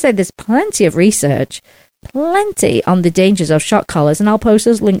 And as I said, there's plenty of research plenty on the dangers of shock collars, and I'll post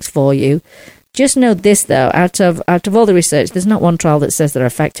those links for you. Just note this, though, out of all the research, there's not one trial that says they're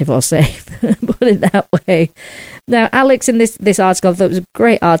effective or safe. Put it that way. Now, Alex, in this article, I thought it was a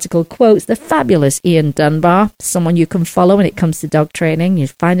great article, quotes the fabulous Ian Dunbar, someone you can follow when it comes to dog training. You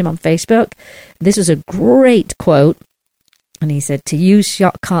find him on Facebook. This was a great quote. And he said, to use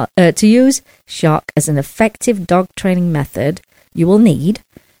shock as an effective dog training method, you will need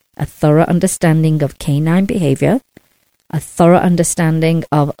a thorough understanding of canine behavior, a thorough understanding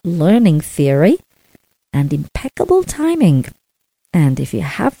of learning theory, and impeccable timing. And if you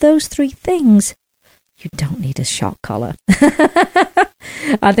have those three things, you don't need a shock collar.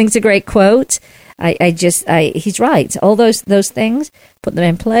 I think it's a great quote. He's right. All those things, put them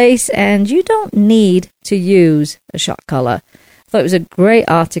in place, and you don't need to use a shock collar. I thought it was a great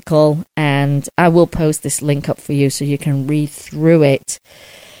article, and I will post this link up for you so you can read through it.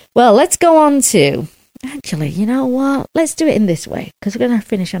 Well, let's go on to... Actually, you know what? Let's do it in this way, because we're going to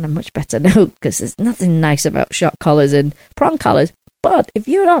finish on a much better note, because there's nothing nice about shock collars and prong collars. But if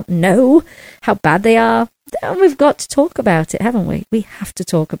you don't know how bad they are, then we've got to talk about it, haven't we? We have to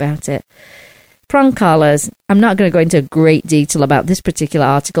talk about it. Prong collars. I'm not going to go into great detail about this particular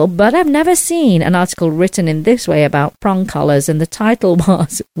article, but I've never seen an article written in this way about prong collars, and the title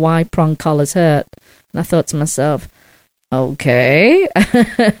was Why Prong Collars Hurt. And I thought to myself, okay...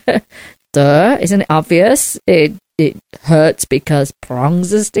 Duh, isn't it obvious? It hurts because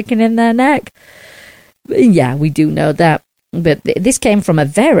prongs are sticking in their neck. Yeah, we do know that. But this came from a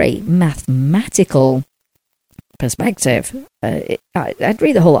very mathematical perspective. I'd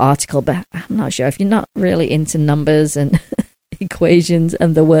read the whole article, but I'm not sure. If you're not really into numbers and equations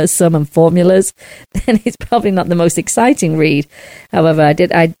and the word sum and formulas, then it's probably not the most exciting read. However,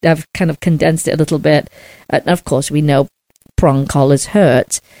 I've kind of condensed it a little bit. And of course, we know prong collars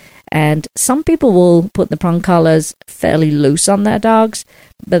hurt. And some people will put the prong collars fairly loose on their dogs,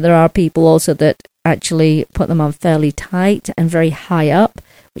 but there are people also that actually put them on fairly tight and very high up,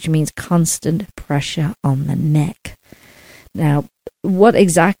 which means constant pressure on the neck. Now, what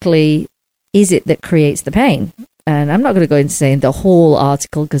exactly is it that creates the pain? And I'm not going to go into saying the whole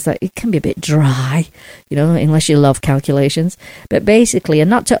article because it can be a bit dry, unless you love calculations. But basically, and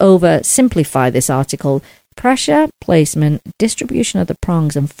not to oversimplify this article, pressure, placement, distribution of the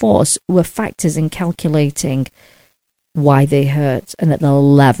prongs, and force were factors in calculating why they hurt and at the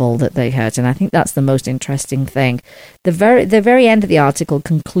level that they hurt. And I think that's the most interesting thing. The very end of the article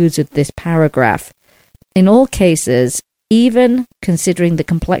concludes with this paragraph. In all cases, even considering the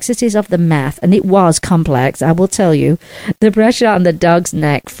complexities of the math, and it was complex, I will tell you, the pressure on the dog's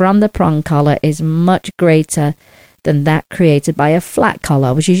neck from the prong collar is much greater than that created by a flat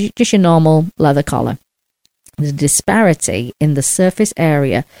collar, which is just your normal leather collar. The disparity in the surface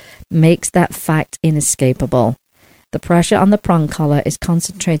area makes that fact inescapable. The pressure on the prong collar is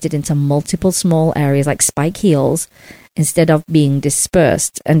concentrated into multiple small areas like spike heels instead of being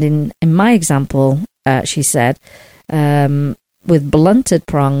dispersed. And in my example, she said, with blunted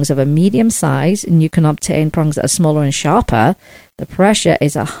prongs of a medium size, and you can obtain prongs that are smaller and sharper, the pressure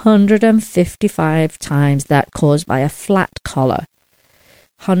is 155 times that caused by a flat collar.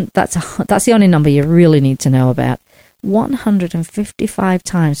 That's the only number you really need to know about. 155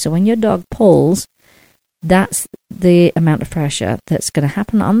 times. So when your dog pulls, that's the amount of pressure that's going to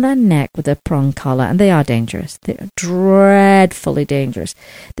happen on their neck with a prong collar. And they are dangerous. They're dreadfully dangerous.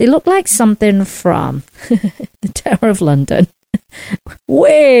 They look like something from the Tower of London.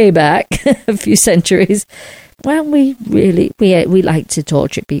 Way back a few centuries. Well, we like to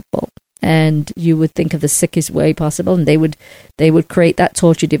torture people. And you would think of the sickest way possible, and they would create that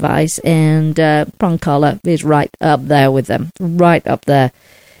torture device, and prong collar is right up there with them, right up there.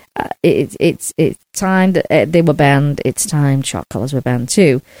 It's time that they were banned. It's time shock collars were banned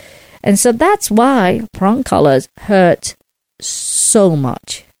too, and so that's why prong collars hurt so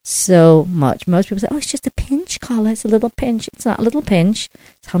much. Most people say, "Oh, it's just a pinch collar. It's a little pinch." It's not a little pinch.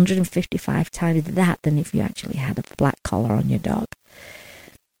 It's 155 times that than if you actually had a flat collar on your dog.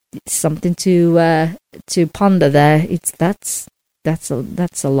 It's something to ponder there. That's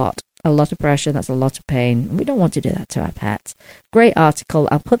a lot of pressure. That's a lot of pain. We don't want to do that to our pets. Great article.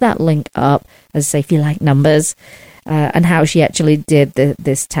 I'll put that link up, as I say, if you like numbers, and how she actually did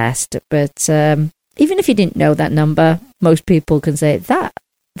this test. But even if you didn't know that number, most people can say that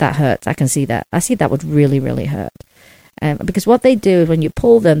hurts. I can see that. I see that would really, really hurt. Because what they do is when you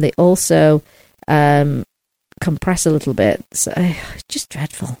pull them, they also compress a little bit. So it's just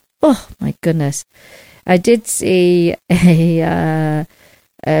dreadful. Oh my goodness. I did see a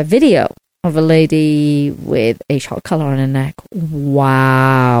video of a lady with a shot collar on her neck.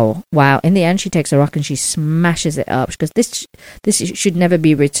 Wow. In the end, she takes a rock and she smashes it up because this should never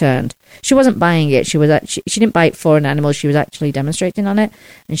be returned. She wasn't buying it. She didn't buy it for an animal. She was actually demonstrating on it,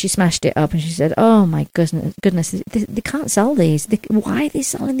 and she smashed it up and she said, "Oh my goodness, they can't sell these. Why are they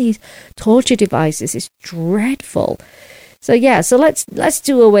selling these torture devices? It's dreadful." So yeah, so let's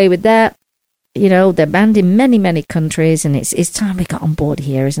do away with that. You know, they're banned in many, many countries, and it's time we got on board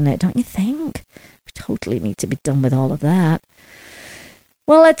here, isn't it? Don't you think? We totally need to be done with all of that.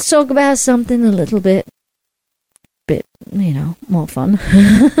 Well, let's talk about something a little bit, more fun.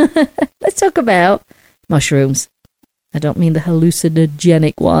 Let's talk about mushrooms. I don't mean the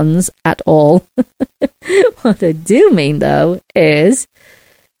hallucinogenic ones at all. What I do mean, though, is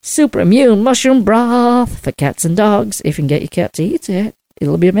super immune mushroom broth for cats and dogs. If you can get your cat to eat it,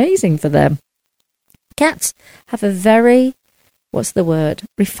 it'll be amazing for them. Cats have a very,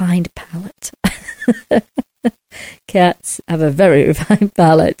 refined palate. Cats have a very refined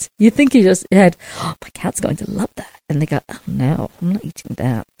palate. You think you just had, oh, my cat's going to love that. And they go, oh no, I'm not eating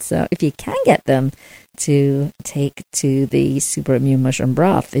that. So if you can get them to take to the super immune mushroom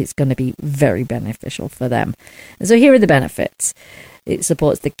broth, it's going to be very beneficial for them. And so here are the benefits. It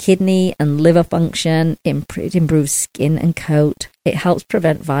supports the kidney and liver function. It improves skin and coat. It helps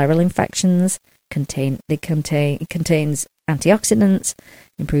prevent viral infections. It contains antioxidants,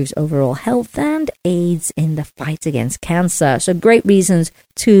 improves overall health, and aids in the fight against cancer. So great reasons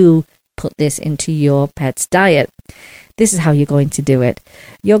to put this into your pet's diet. This is how you're going to do it.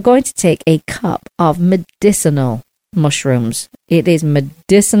 You're going to take a cup of medicinal mushrooms. It is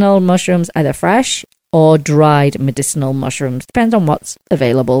medicinal mushrooms, either fresh or dried medicinal mushrooms. Depends on what's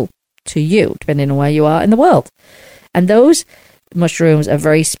available to you, depending on where you are in the world. And those mushrooms are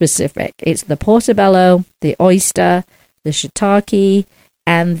very specific. It's the portobello, the oyster, the shiitake,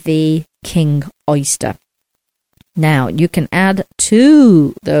 and the king oyster. Now, you can add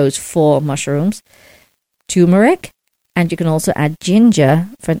to those 4 mushrooms turmeric, and you can also add ginger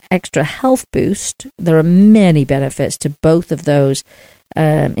for an extra health boost. There are many benefits to both of those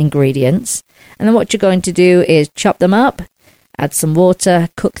ingredients. And then what you're going to do is chop them up, add some water,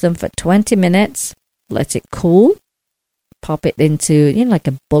 cook them for 20 minutes, let it cool, pop it into, like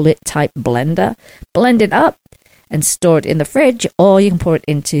a bullet type blender, blend it up and store it in the fridge, or you can pour it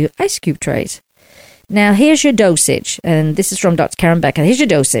into ice cube trays. Now, here's your dosage, and this is from Dr. Karen Becker. Here's your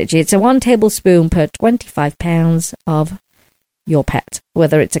dosage. It's a 1 tablespoon per 25 pounds of your pet,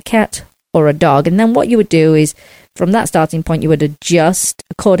 whether it's a cat or a dog. And then what you would do is, from that starting point, you would adjust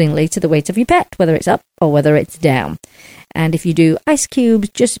accordingly to the weight of your pet, whether it's up or whether it's down. And if you do ice cubes,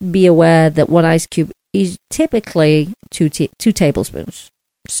 just be aware that 1 ice cube is typically 2 tablespoons.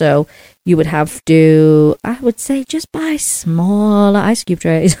 So you would have to, I would say, just buy smaller ice cube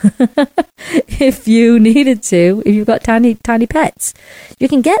trays if you needed to. If you've got tiny pets, you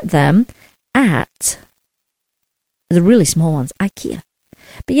can get them at the really small ones, IKEA.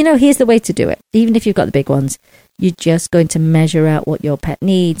 But here's the way to do it. Even if you've got the big ones, you're just going to measure out what your pet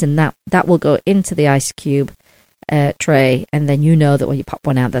needs, and that will go into the ice cube tray, and then you know that when you pop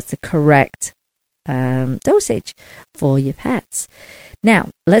one out, that's the correct dosage for your pets. Now,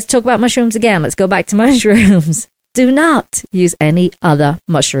 let's talk about mushrooms again. Let's go back to mushrooms. Do not use any other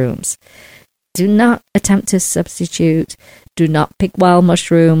mushrooms. Do not attempt to substitute. Do not pick wild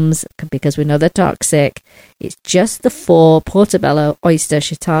mushrooms because we know they're toxic. It's just the 4: portobello, oyster,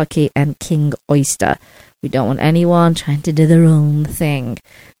 shiitake, and king oyster. We don't want anyone trying to do their own thing.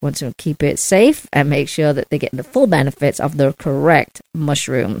 We want to keep it safe and make sure that they get the full benefits of the correct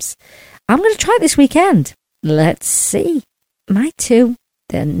mushrooms. I'm going to try it this weekend. Let's see. My 2,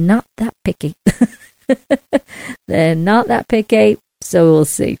 they're not that picky. They're not that picky, so we'll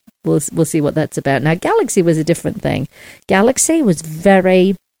see. We'll see what that's about. Now, Galaxy was a different thing. Galaxy was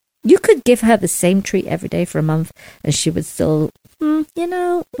very... You could give her the same treat every day for a month, and she would still, I'm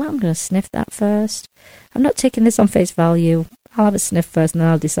going to sniff that first. I'm not taking this on face value. I'll have a sniff first, and then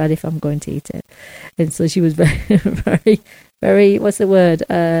I'll decide if I'm going to eat it. And so she was very, very, very, what's the word?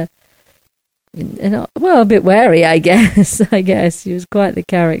 A bit wary, I guess. She was quite the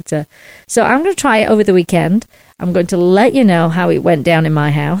character. So I'm going to try it over the weekend. I'm going to let you know how it went down in my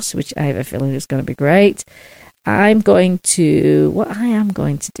house, which I have a feeling is going to be great. What I am going to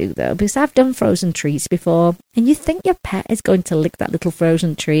do, though, because I've done frozen treats before, and you think your pet is going to lick that little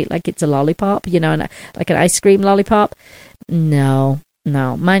frozen treat like it's a lollipop, like an ice cream lollipop. No.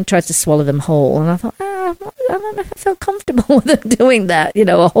 Mine tried to swallow them whole, and I thought, I don't know if I feel comfortable with them doing that,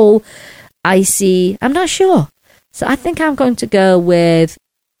 a whole icy, I'm not sure. So I think I'm going to go with,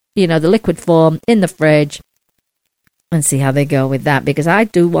 the liquid form in the fridge, and see how they go with that, because I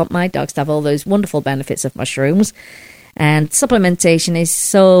do want my dogs to have all those wonderful benefits of mushrooms. And supplementation is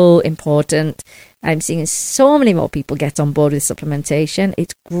so important. I'm seeing so many more people get on board with supplementation.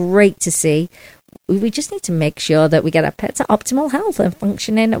 It's great to see. We just need to make sure that we get our pets at optimal health and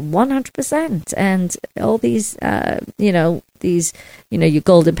functioning at 100%. And all these, your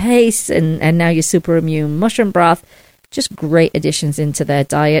golden paste and now your super immune mushroom broth, just great additions into their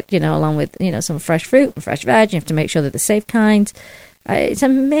diet, along with, some fresh fruit and fresh veg. You have to make sure that they're safe kind. It's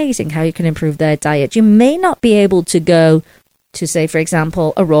amazing how you can improve their diet. You may not be able to go to, say, for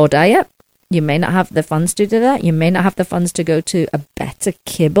example, a raw diet. You may not have the funds to do that. You may not have the funds to go to a better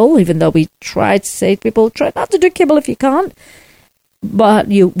kibble, even though we try to say to people, try not to do kibble if you can't. But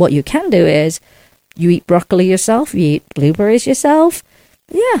what you can do is you eat broccoli yourself, you eat blueberries yourself.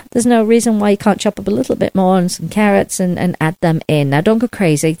 Yeah, there's no reason why you can't chop up a little bit more and some carrots and add them in. Now, don't go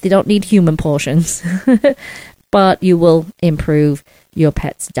crazy. They don't need human portions. But you will improve your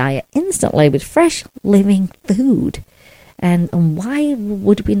pet's diet instantly with fresh, living food. And why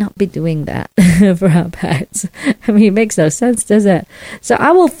would we not be doing that for our pets? I mean, it makes no sense, does it? So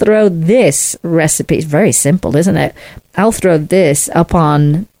I will throw this recipe. It's very simple, isn't it? I'll throw this up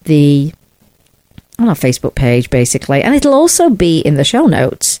on our Facebook page, basically. And it'll also be in the show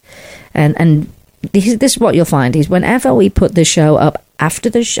notes. And this is what you'll find is whenever we put the show up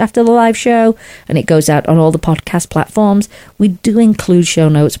after the live show and it goes out on all the podcast platforms, we do include show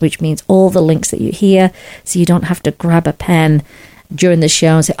notes, which means all the links that you hear, so you don't have to grab a pen during the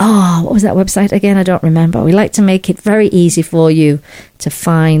show and say, oh, what was that website again? I don't remember. We like to make it very easy for you to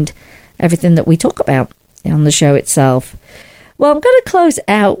find everything that we talk about on the show itself. Well, I'm going to close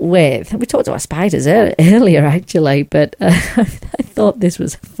out with, we talked about spiders earlier, actually, but I thought this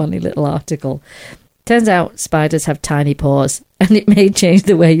was a funny little article. Turns out spiders have tiny paws, and it may change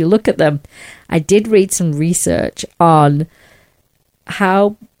the way you look at them. I did read some research on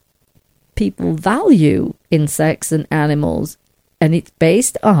how people value insects and animals, and it's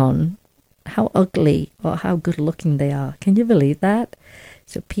based on how ugly or how good looking they are. Can you believe that?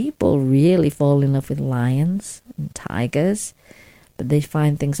 So people really fall in love with lions and tigers, but they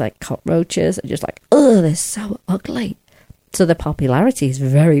find things like cockroaches are just like, oh, they're so ugly. So the popularity is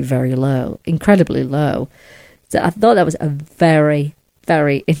very, very low, incredibly low. So I thought that was a very,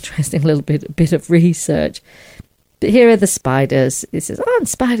 very interesting little bit of research. But here are the spiders. It says, oh, and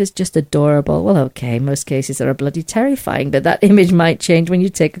spiders just adorable. Well, okay, most cases are bloody terrifying, but that image might change when you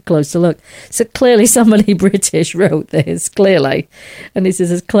take a closer look. So clearly somebody British wrote this, clearly. And this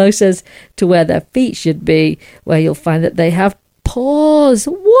is as close as to where their feet should be, where you'll find that they have paws.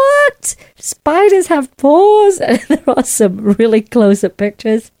 What? Spiders have paws? And there are some really close-up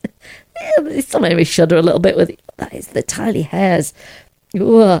pictures. It still made me shudder a little bit with that is the tiny hairs.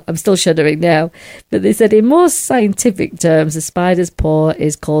 Ooh, I'm still shuddering now. But they said in more scientific terms, a spider's paw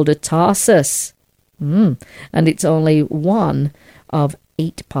is called a tarsus. And it's only one of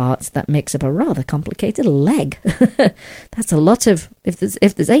 8 parts that makes up a rather complicated leg. That's a lot of, if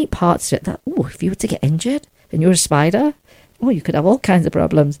there's 8 parts to it, if you were to get injured and you're a spider, you could have all kinds of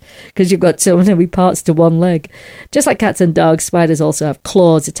problems because you've got so many parts to one leg. Just like cats and dogs, spiders also have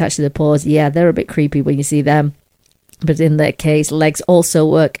claws attached to their paws. Yeah, they're a bit creepy when you see them. But in their case, legs also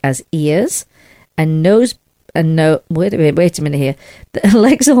work as ears and nose. And wait a minute here. The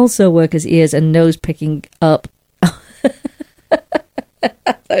legs also work as ears and nose picking up. I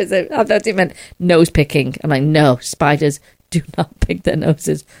thought it meant nose picking. I'm like, no, spiders do not pick their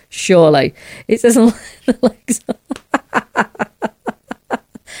noses. Surely. It says legs.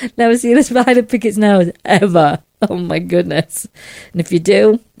 Never seen a spider pick its nose, ever. Oh my goodness. And if you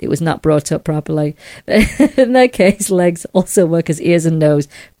do, it was not brought up properly. In their case, legs also work as ears and nose.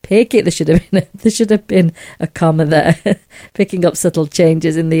 Pick it. There should have been a comma there. Picking up subtle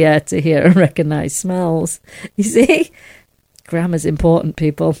changes in the air to hear and recognise smells. You see? Grammar's important,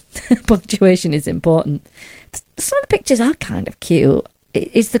 people. Punctuation is important. Some of the pictures are kind of cute.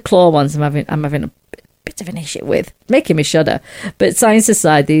 It's the claw ones I'm having a bit of an issue with, making me shudder. But science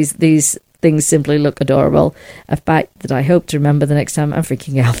aside, these things simply look adorable. A fact that I hope to remember the next time I'm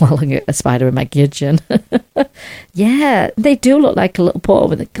freaking out while looking at a spider in my kitchen. Yeah, they do look like a little paw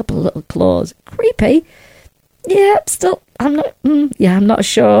with a couple of little claws. Creepy. Yeah, I'm not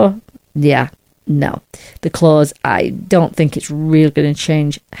sure. Yeah, no. The claws, I don't think it's really going to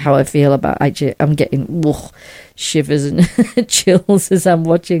change how I feel about it. I'm getting shivers and chills as I'm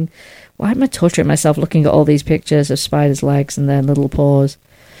watching. Why am I torturing myself looking at all these pictures of spiders' legs and their little paws?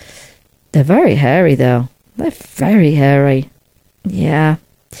 They're very hairy, though. They're very hairy. Yeah.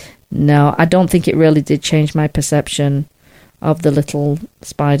 No, I don't think it really did change my perception of the little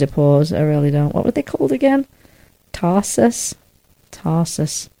spider paws. I really don't. What were they called again? Tarsus.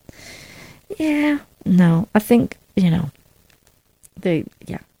 Yeah, no, I think, yeah.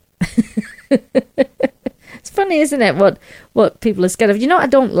 It's funny, isn't it, what people are scared of? You know what I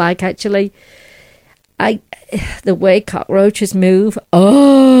don't like, actually? The way cockroaches move.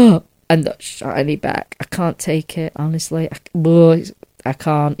 Oh, and the shiny back. I can't take it, honestly. I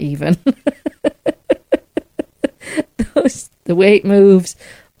can't even. The way it moves,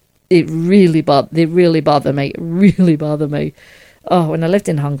 they really bother me. Oh, when I lived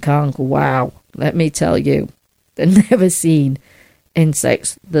in Hong Kong, wow, let me tell you, I've never seen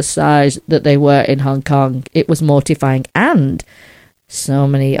insects the size that they were in Hong Kong. It was mortifying, and so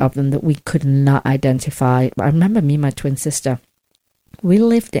many of them that we could not identify. I remember me and my twin sister, we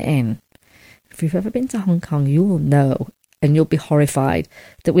lived in, if you've ever been to Hong Kong, you will know, and you'll be horrified,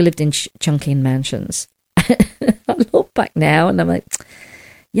 that we lived in Chungking mansions. I look back now and I'm like,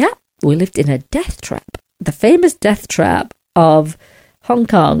 yeah, we lived in a death trap, the famous death trap of Hong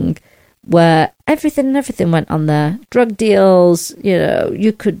Kong, where everything went on there. Drug deals,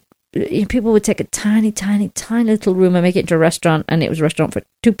 people would take a tiny little room and make it into a restaurant, and it was a restaurant for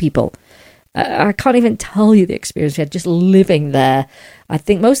 2 people. I can't even tell you the experience we had just living there. I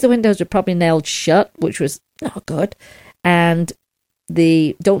think most of the windows were probably nailed shut, which was not good. And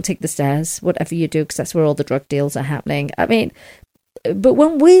don't take the stairs, whatever you do, because that's where all the drug deals are happening. I mean, but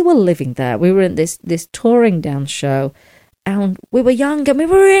when we were living there, we were in this touring dance show, and we were young, and we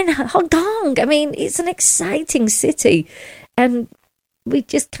were in Hong Kong. I mean, it's an exciting city, and we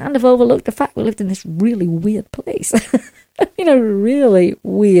just kind of overlooked the fact we lived in this really weird place. Really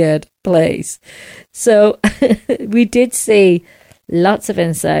weird place. So we did see lots of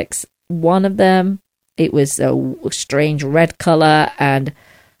insects. One of them, it was a strange red color, and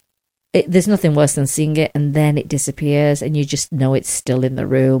there's nothing worse than seeing it and then it disappears and you just know it's still in the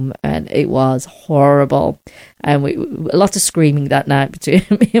room, and it was horrible. And a lot of screaming that night between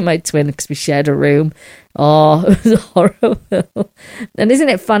me and my twin because we shared a room. Oh, it was horrible. And isn't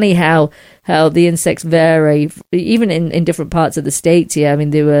it funny how the insects vary, even in different parts of the States here? I mean,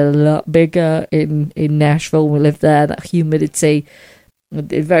 they were a lot bigger in Nashville when we lived there, that humidity.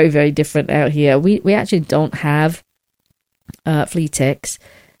 Very, very different out here. We actually don't have flea ticks.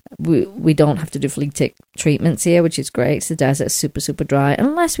 We don't have to do flea tick treatments here, which is great. The desert's super, super dry,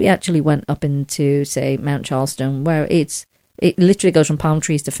 unless we actually went up into, say, Mount Charleston, where it literally goes from palm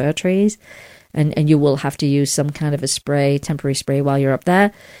trees to fir trees, and you will have to use some kind of a temporary spray while you're up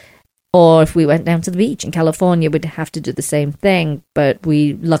there. Or if we went down to the beach in California, we'd have to do the same thing, but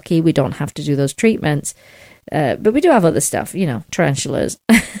we don't have to do those treatments. But we do have other stuff, tarantulas,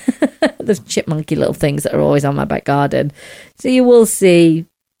 the chipmunky little things that are always on my back garden. So you will see,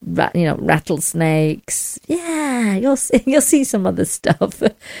 rattlesnakes. Yeah, you'll see some other stuff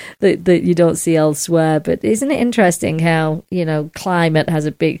that you don't see elsewhere. But isn't it interesting how climate has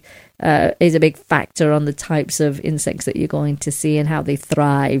is a big factor on the types of insects that you're going to see and how they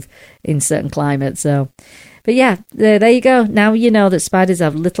thrive in certain climates. So. But yeah, there you go. Now you know that spiders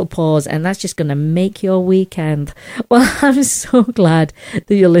have little paws, and that's just going to make your weekend. Well, I'm so glad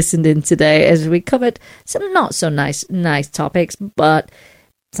that you listened in today as we covered some not so nice topics, but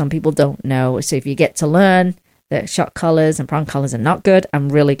some people don't know. So if you get to learn that shock collars and prong collars are not good, I'm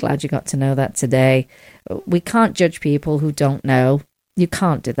really glad you got to know that today. We can't judge people who don't know. You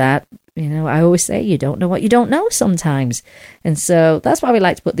can't do that. I always say you don't know what you don't know sometimes. And so that's why we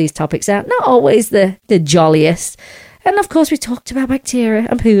like to put these topics out. Not always the jolliest. And of course, we talked about bacteria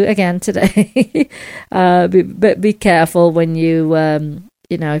and poo again today. But be careful when you,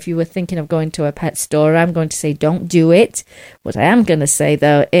 if you were thinking of going to a pet store, I'm going to say don't do it. What I am going to say,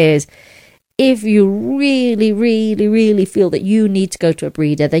 though, is if you really, really, really feel that you need to go to a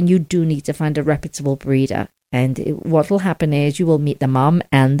breeder, then you do need to find a reputable breeder. And what will happen is you will meet the mom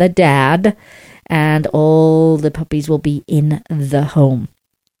and the dad, and all the puppies will be in the home.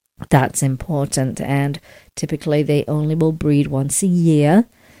 That's important. And typically they only will breed once a year.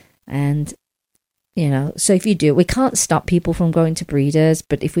 And, so if you do, we can't stop people from going to breeders,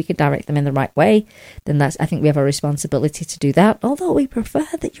 but if we can direct them in the right way, then I think we have a responsibility to do that. Although we prefer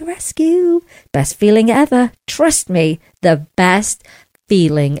that you rescue. Best feeling ever. Trust me, the best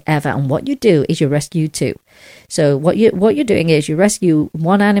feeling ever. And what you do is you rescue 2. So what you're doing is you rescue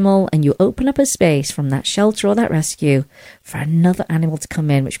one animal and you open up a space from that shelter or that rescue for another animal to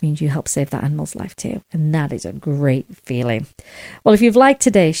come in, which means you help save that animal's life too. And that is a great feeling. Well, if you've liked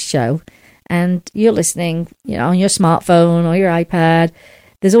today's show and you're listening, on your smartphone or your iPad,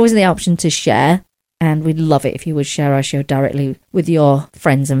 there's always the option to share. And we'd love it if you would share our show directly with your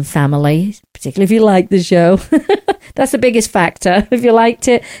friends and family, particularly if you like the show. That's the biggest factor. If you liked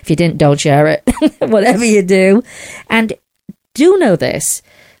it, if you didn't, don't share it. Whatever you do. And do know this.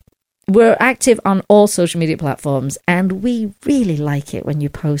 We're active on all social media platforms, and we really like it when you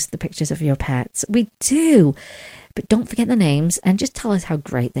post the pictures of your pets. We do. But don't forget the names and just tell us how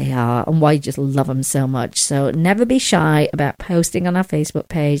great they are and why you just love them so much. So never be shy about posting on our Facebook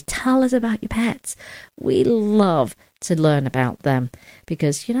page. Tell us about your pets. We love to learn about them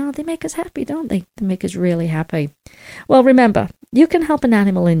because, you know, they make us happy, don't they? They make us really happy. Well, remember, you can help an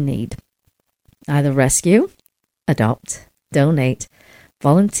animal in need. Either rescue, adopt, donate,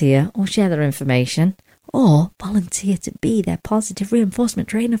 volunteer, or share their information, or volunteer to be their positive reinforcement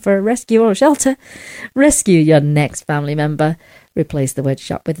trainer for a rescue or a shelter. Rescue your next family member. Replace the word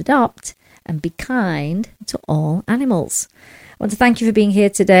shop with adopt. And be kind to all animals. I want to thank you for being here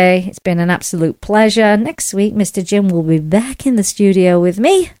today. It's been an absolute pleasure. Next week, Mr. Jim will be back in the studio with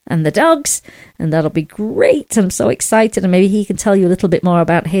me and the dogs, and that'll be great. I'm so excited, and maybe he can tell you a little bit more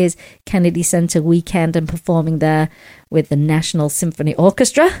about his Kennedy Center weekend and performing there with the National Symphony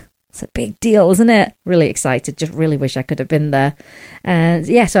Orchestra. It's a big deal, isn't it? Really excited. Just really wish I could have been there. And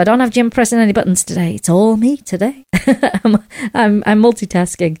yeah, so I don't have Jim pressing any buttons today. It's all me today. I'm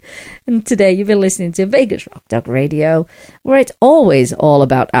multitasking. And today you've been listening to Vegas Rock Dog Radio, where it's always all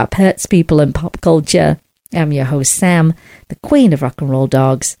about our pets, people, and pop culture. I'm your host, Sam, the queen of rock and roll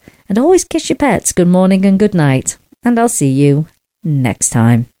dogs. And always kiss your pets good morning and good night. And I'll see you next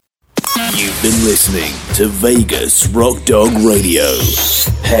time. You've been listening to Vegas Rock Dog Radio.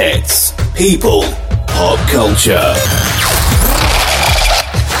 Pets, people, pop culture.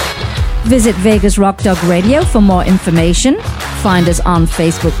 Visit Vegas Rock Dog Radio for more information. Find us on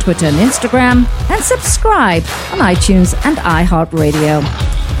Facebook, Twitter, and Instagram. And subscribe on iTunes and iHeartRadio.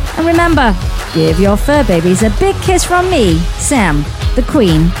 And remember, give your fur babies a big kiss from me, Sam, the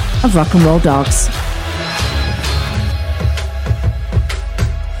queen of rock and roll dogs.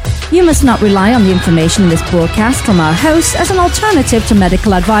 You must not rely on the information in this broadcast from our host as an alternative to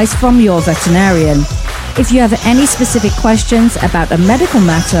medical advice from your veterinarian. If you have any specific questions about a medical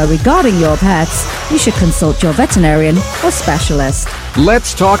matter regarding your pets, you should consult your veterinarian or specialist.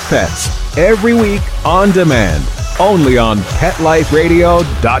 Let's Talk Pets, every week on demand, only on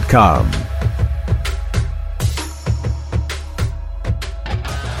PetLifeRadio.com.